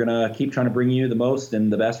we're going to keep trying to bring you the most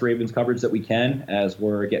and the best Ravens coverage that we can as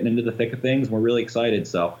we're getting into the thick of things. We're really excited.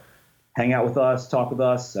 So hang out with us, talk with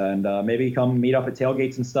us, and maybe come meet up at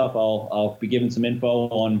tailgates and stuff. I'll be giving some info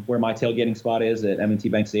on where my tailgating spot is at M&T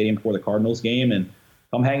Bank Stadium before the Cardinals game, and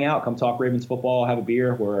come hang out, come talk Ravens football, have a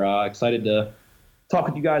beer. We're excited to talk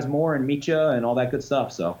with you guys more and meet you and all that good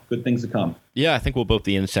stuff. So good things to come. Yeah, I think we'll both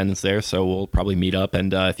be in attendance there, so we'll probably meet up.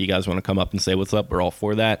 And if you guys want to come up and say what's up, we're all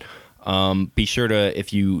for that. Be sure to,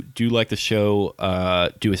 if you do like the show,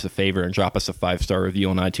 do us a favor and drop us a 5-star review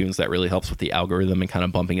on iTunes. That really helps with the algorithm and kind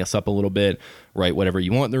of bumping us up a little bit. Write whatever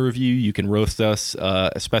you want in the review. You can roast us,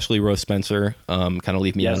 especially roast Spencer. Kind of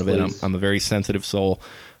leave me out of it. I'm a very sensitive soul.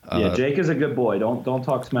 Yeah, Jake is a good boy. Don't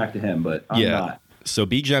talk smack to him, but I'm not. So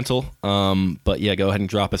be gentle. But yeah, go ahead and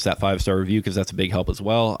drop us that 5-star review because that's a big help as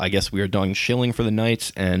well. I guess we are done shilling for the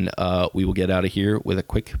night, and we will get out of here with a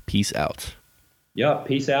quick peace out. Yep,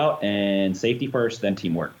 peace out, and safety first, then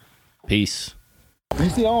teamwork. Peace. You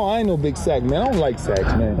see, I ain't no big sack, man. I don't like sacks,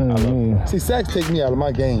 man. See, sacks take me out of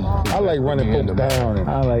my game. I like running folks down. And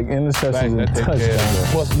I like interceptions and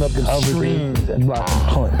touchdowns. Busting up the screens. Blocking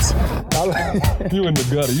punts. You in the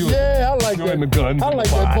gutter. I like that. In the gun. I like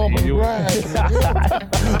that bump and grind.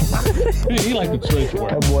 He like the trench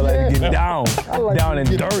work. That boy like to get down. Down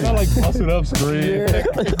and dirty. I like busting up screens.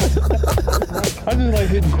 I just like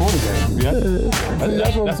hitting quarterbacks. Yeah.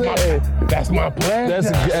 That's what I'm saying. That's my plan.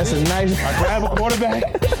 That's a nice. I grab a quarterback.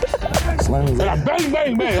 And I bang,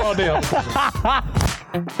 bang, bang all day.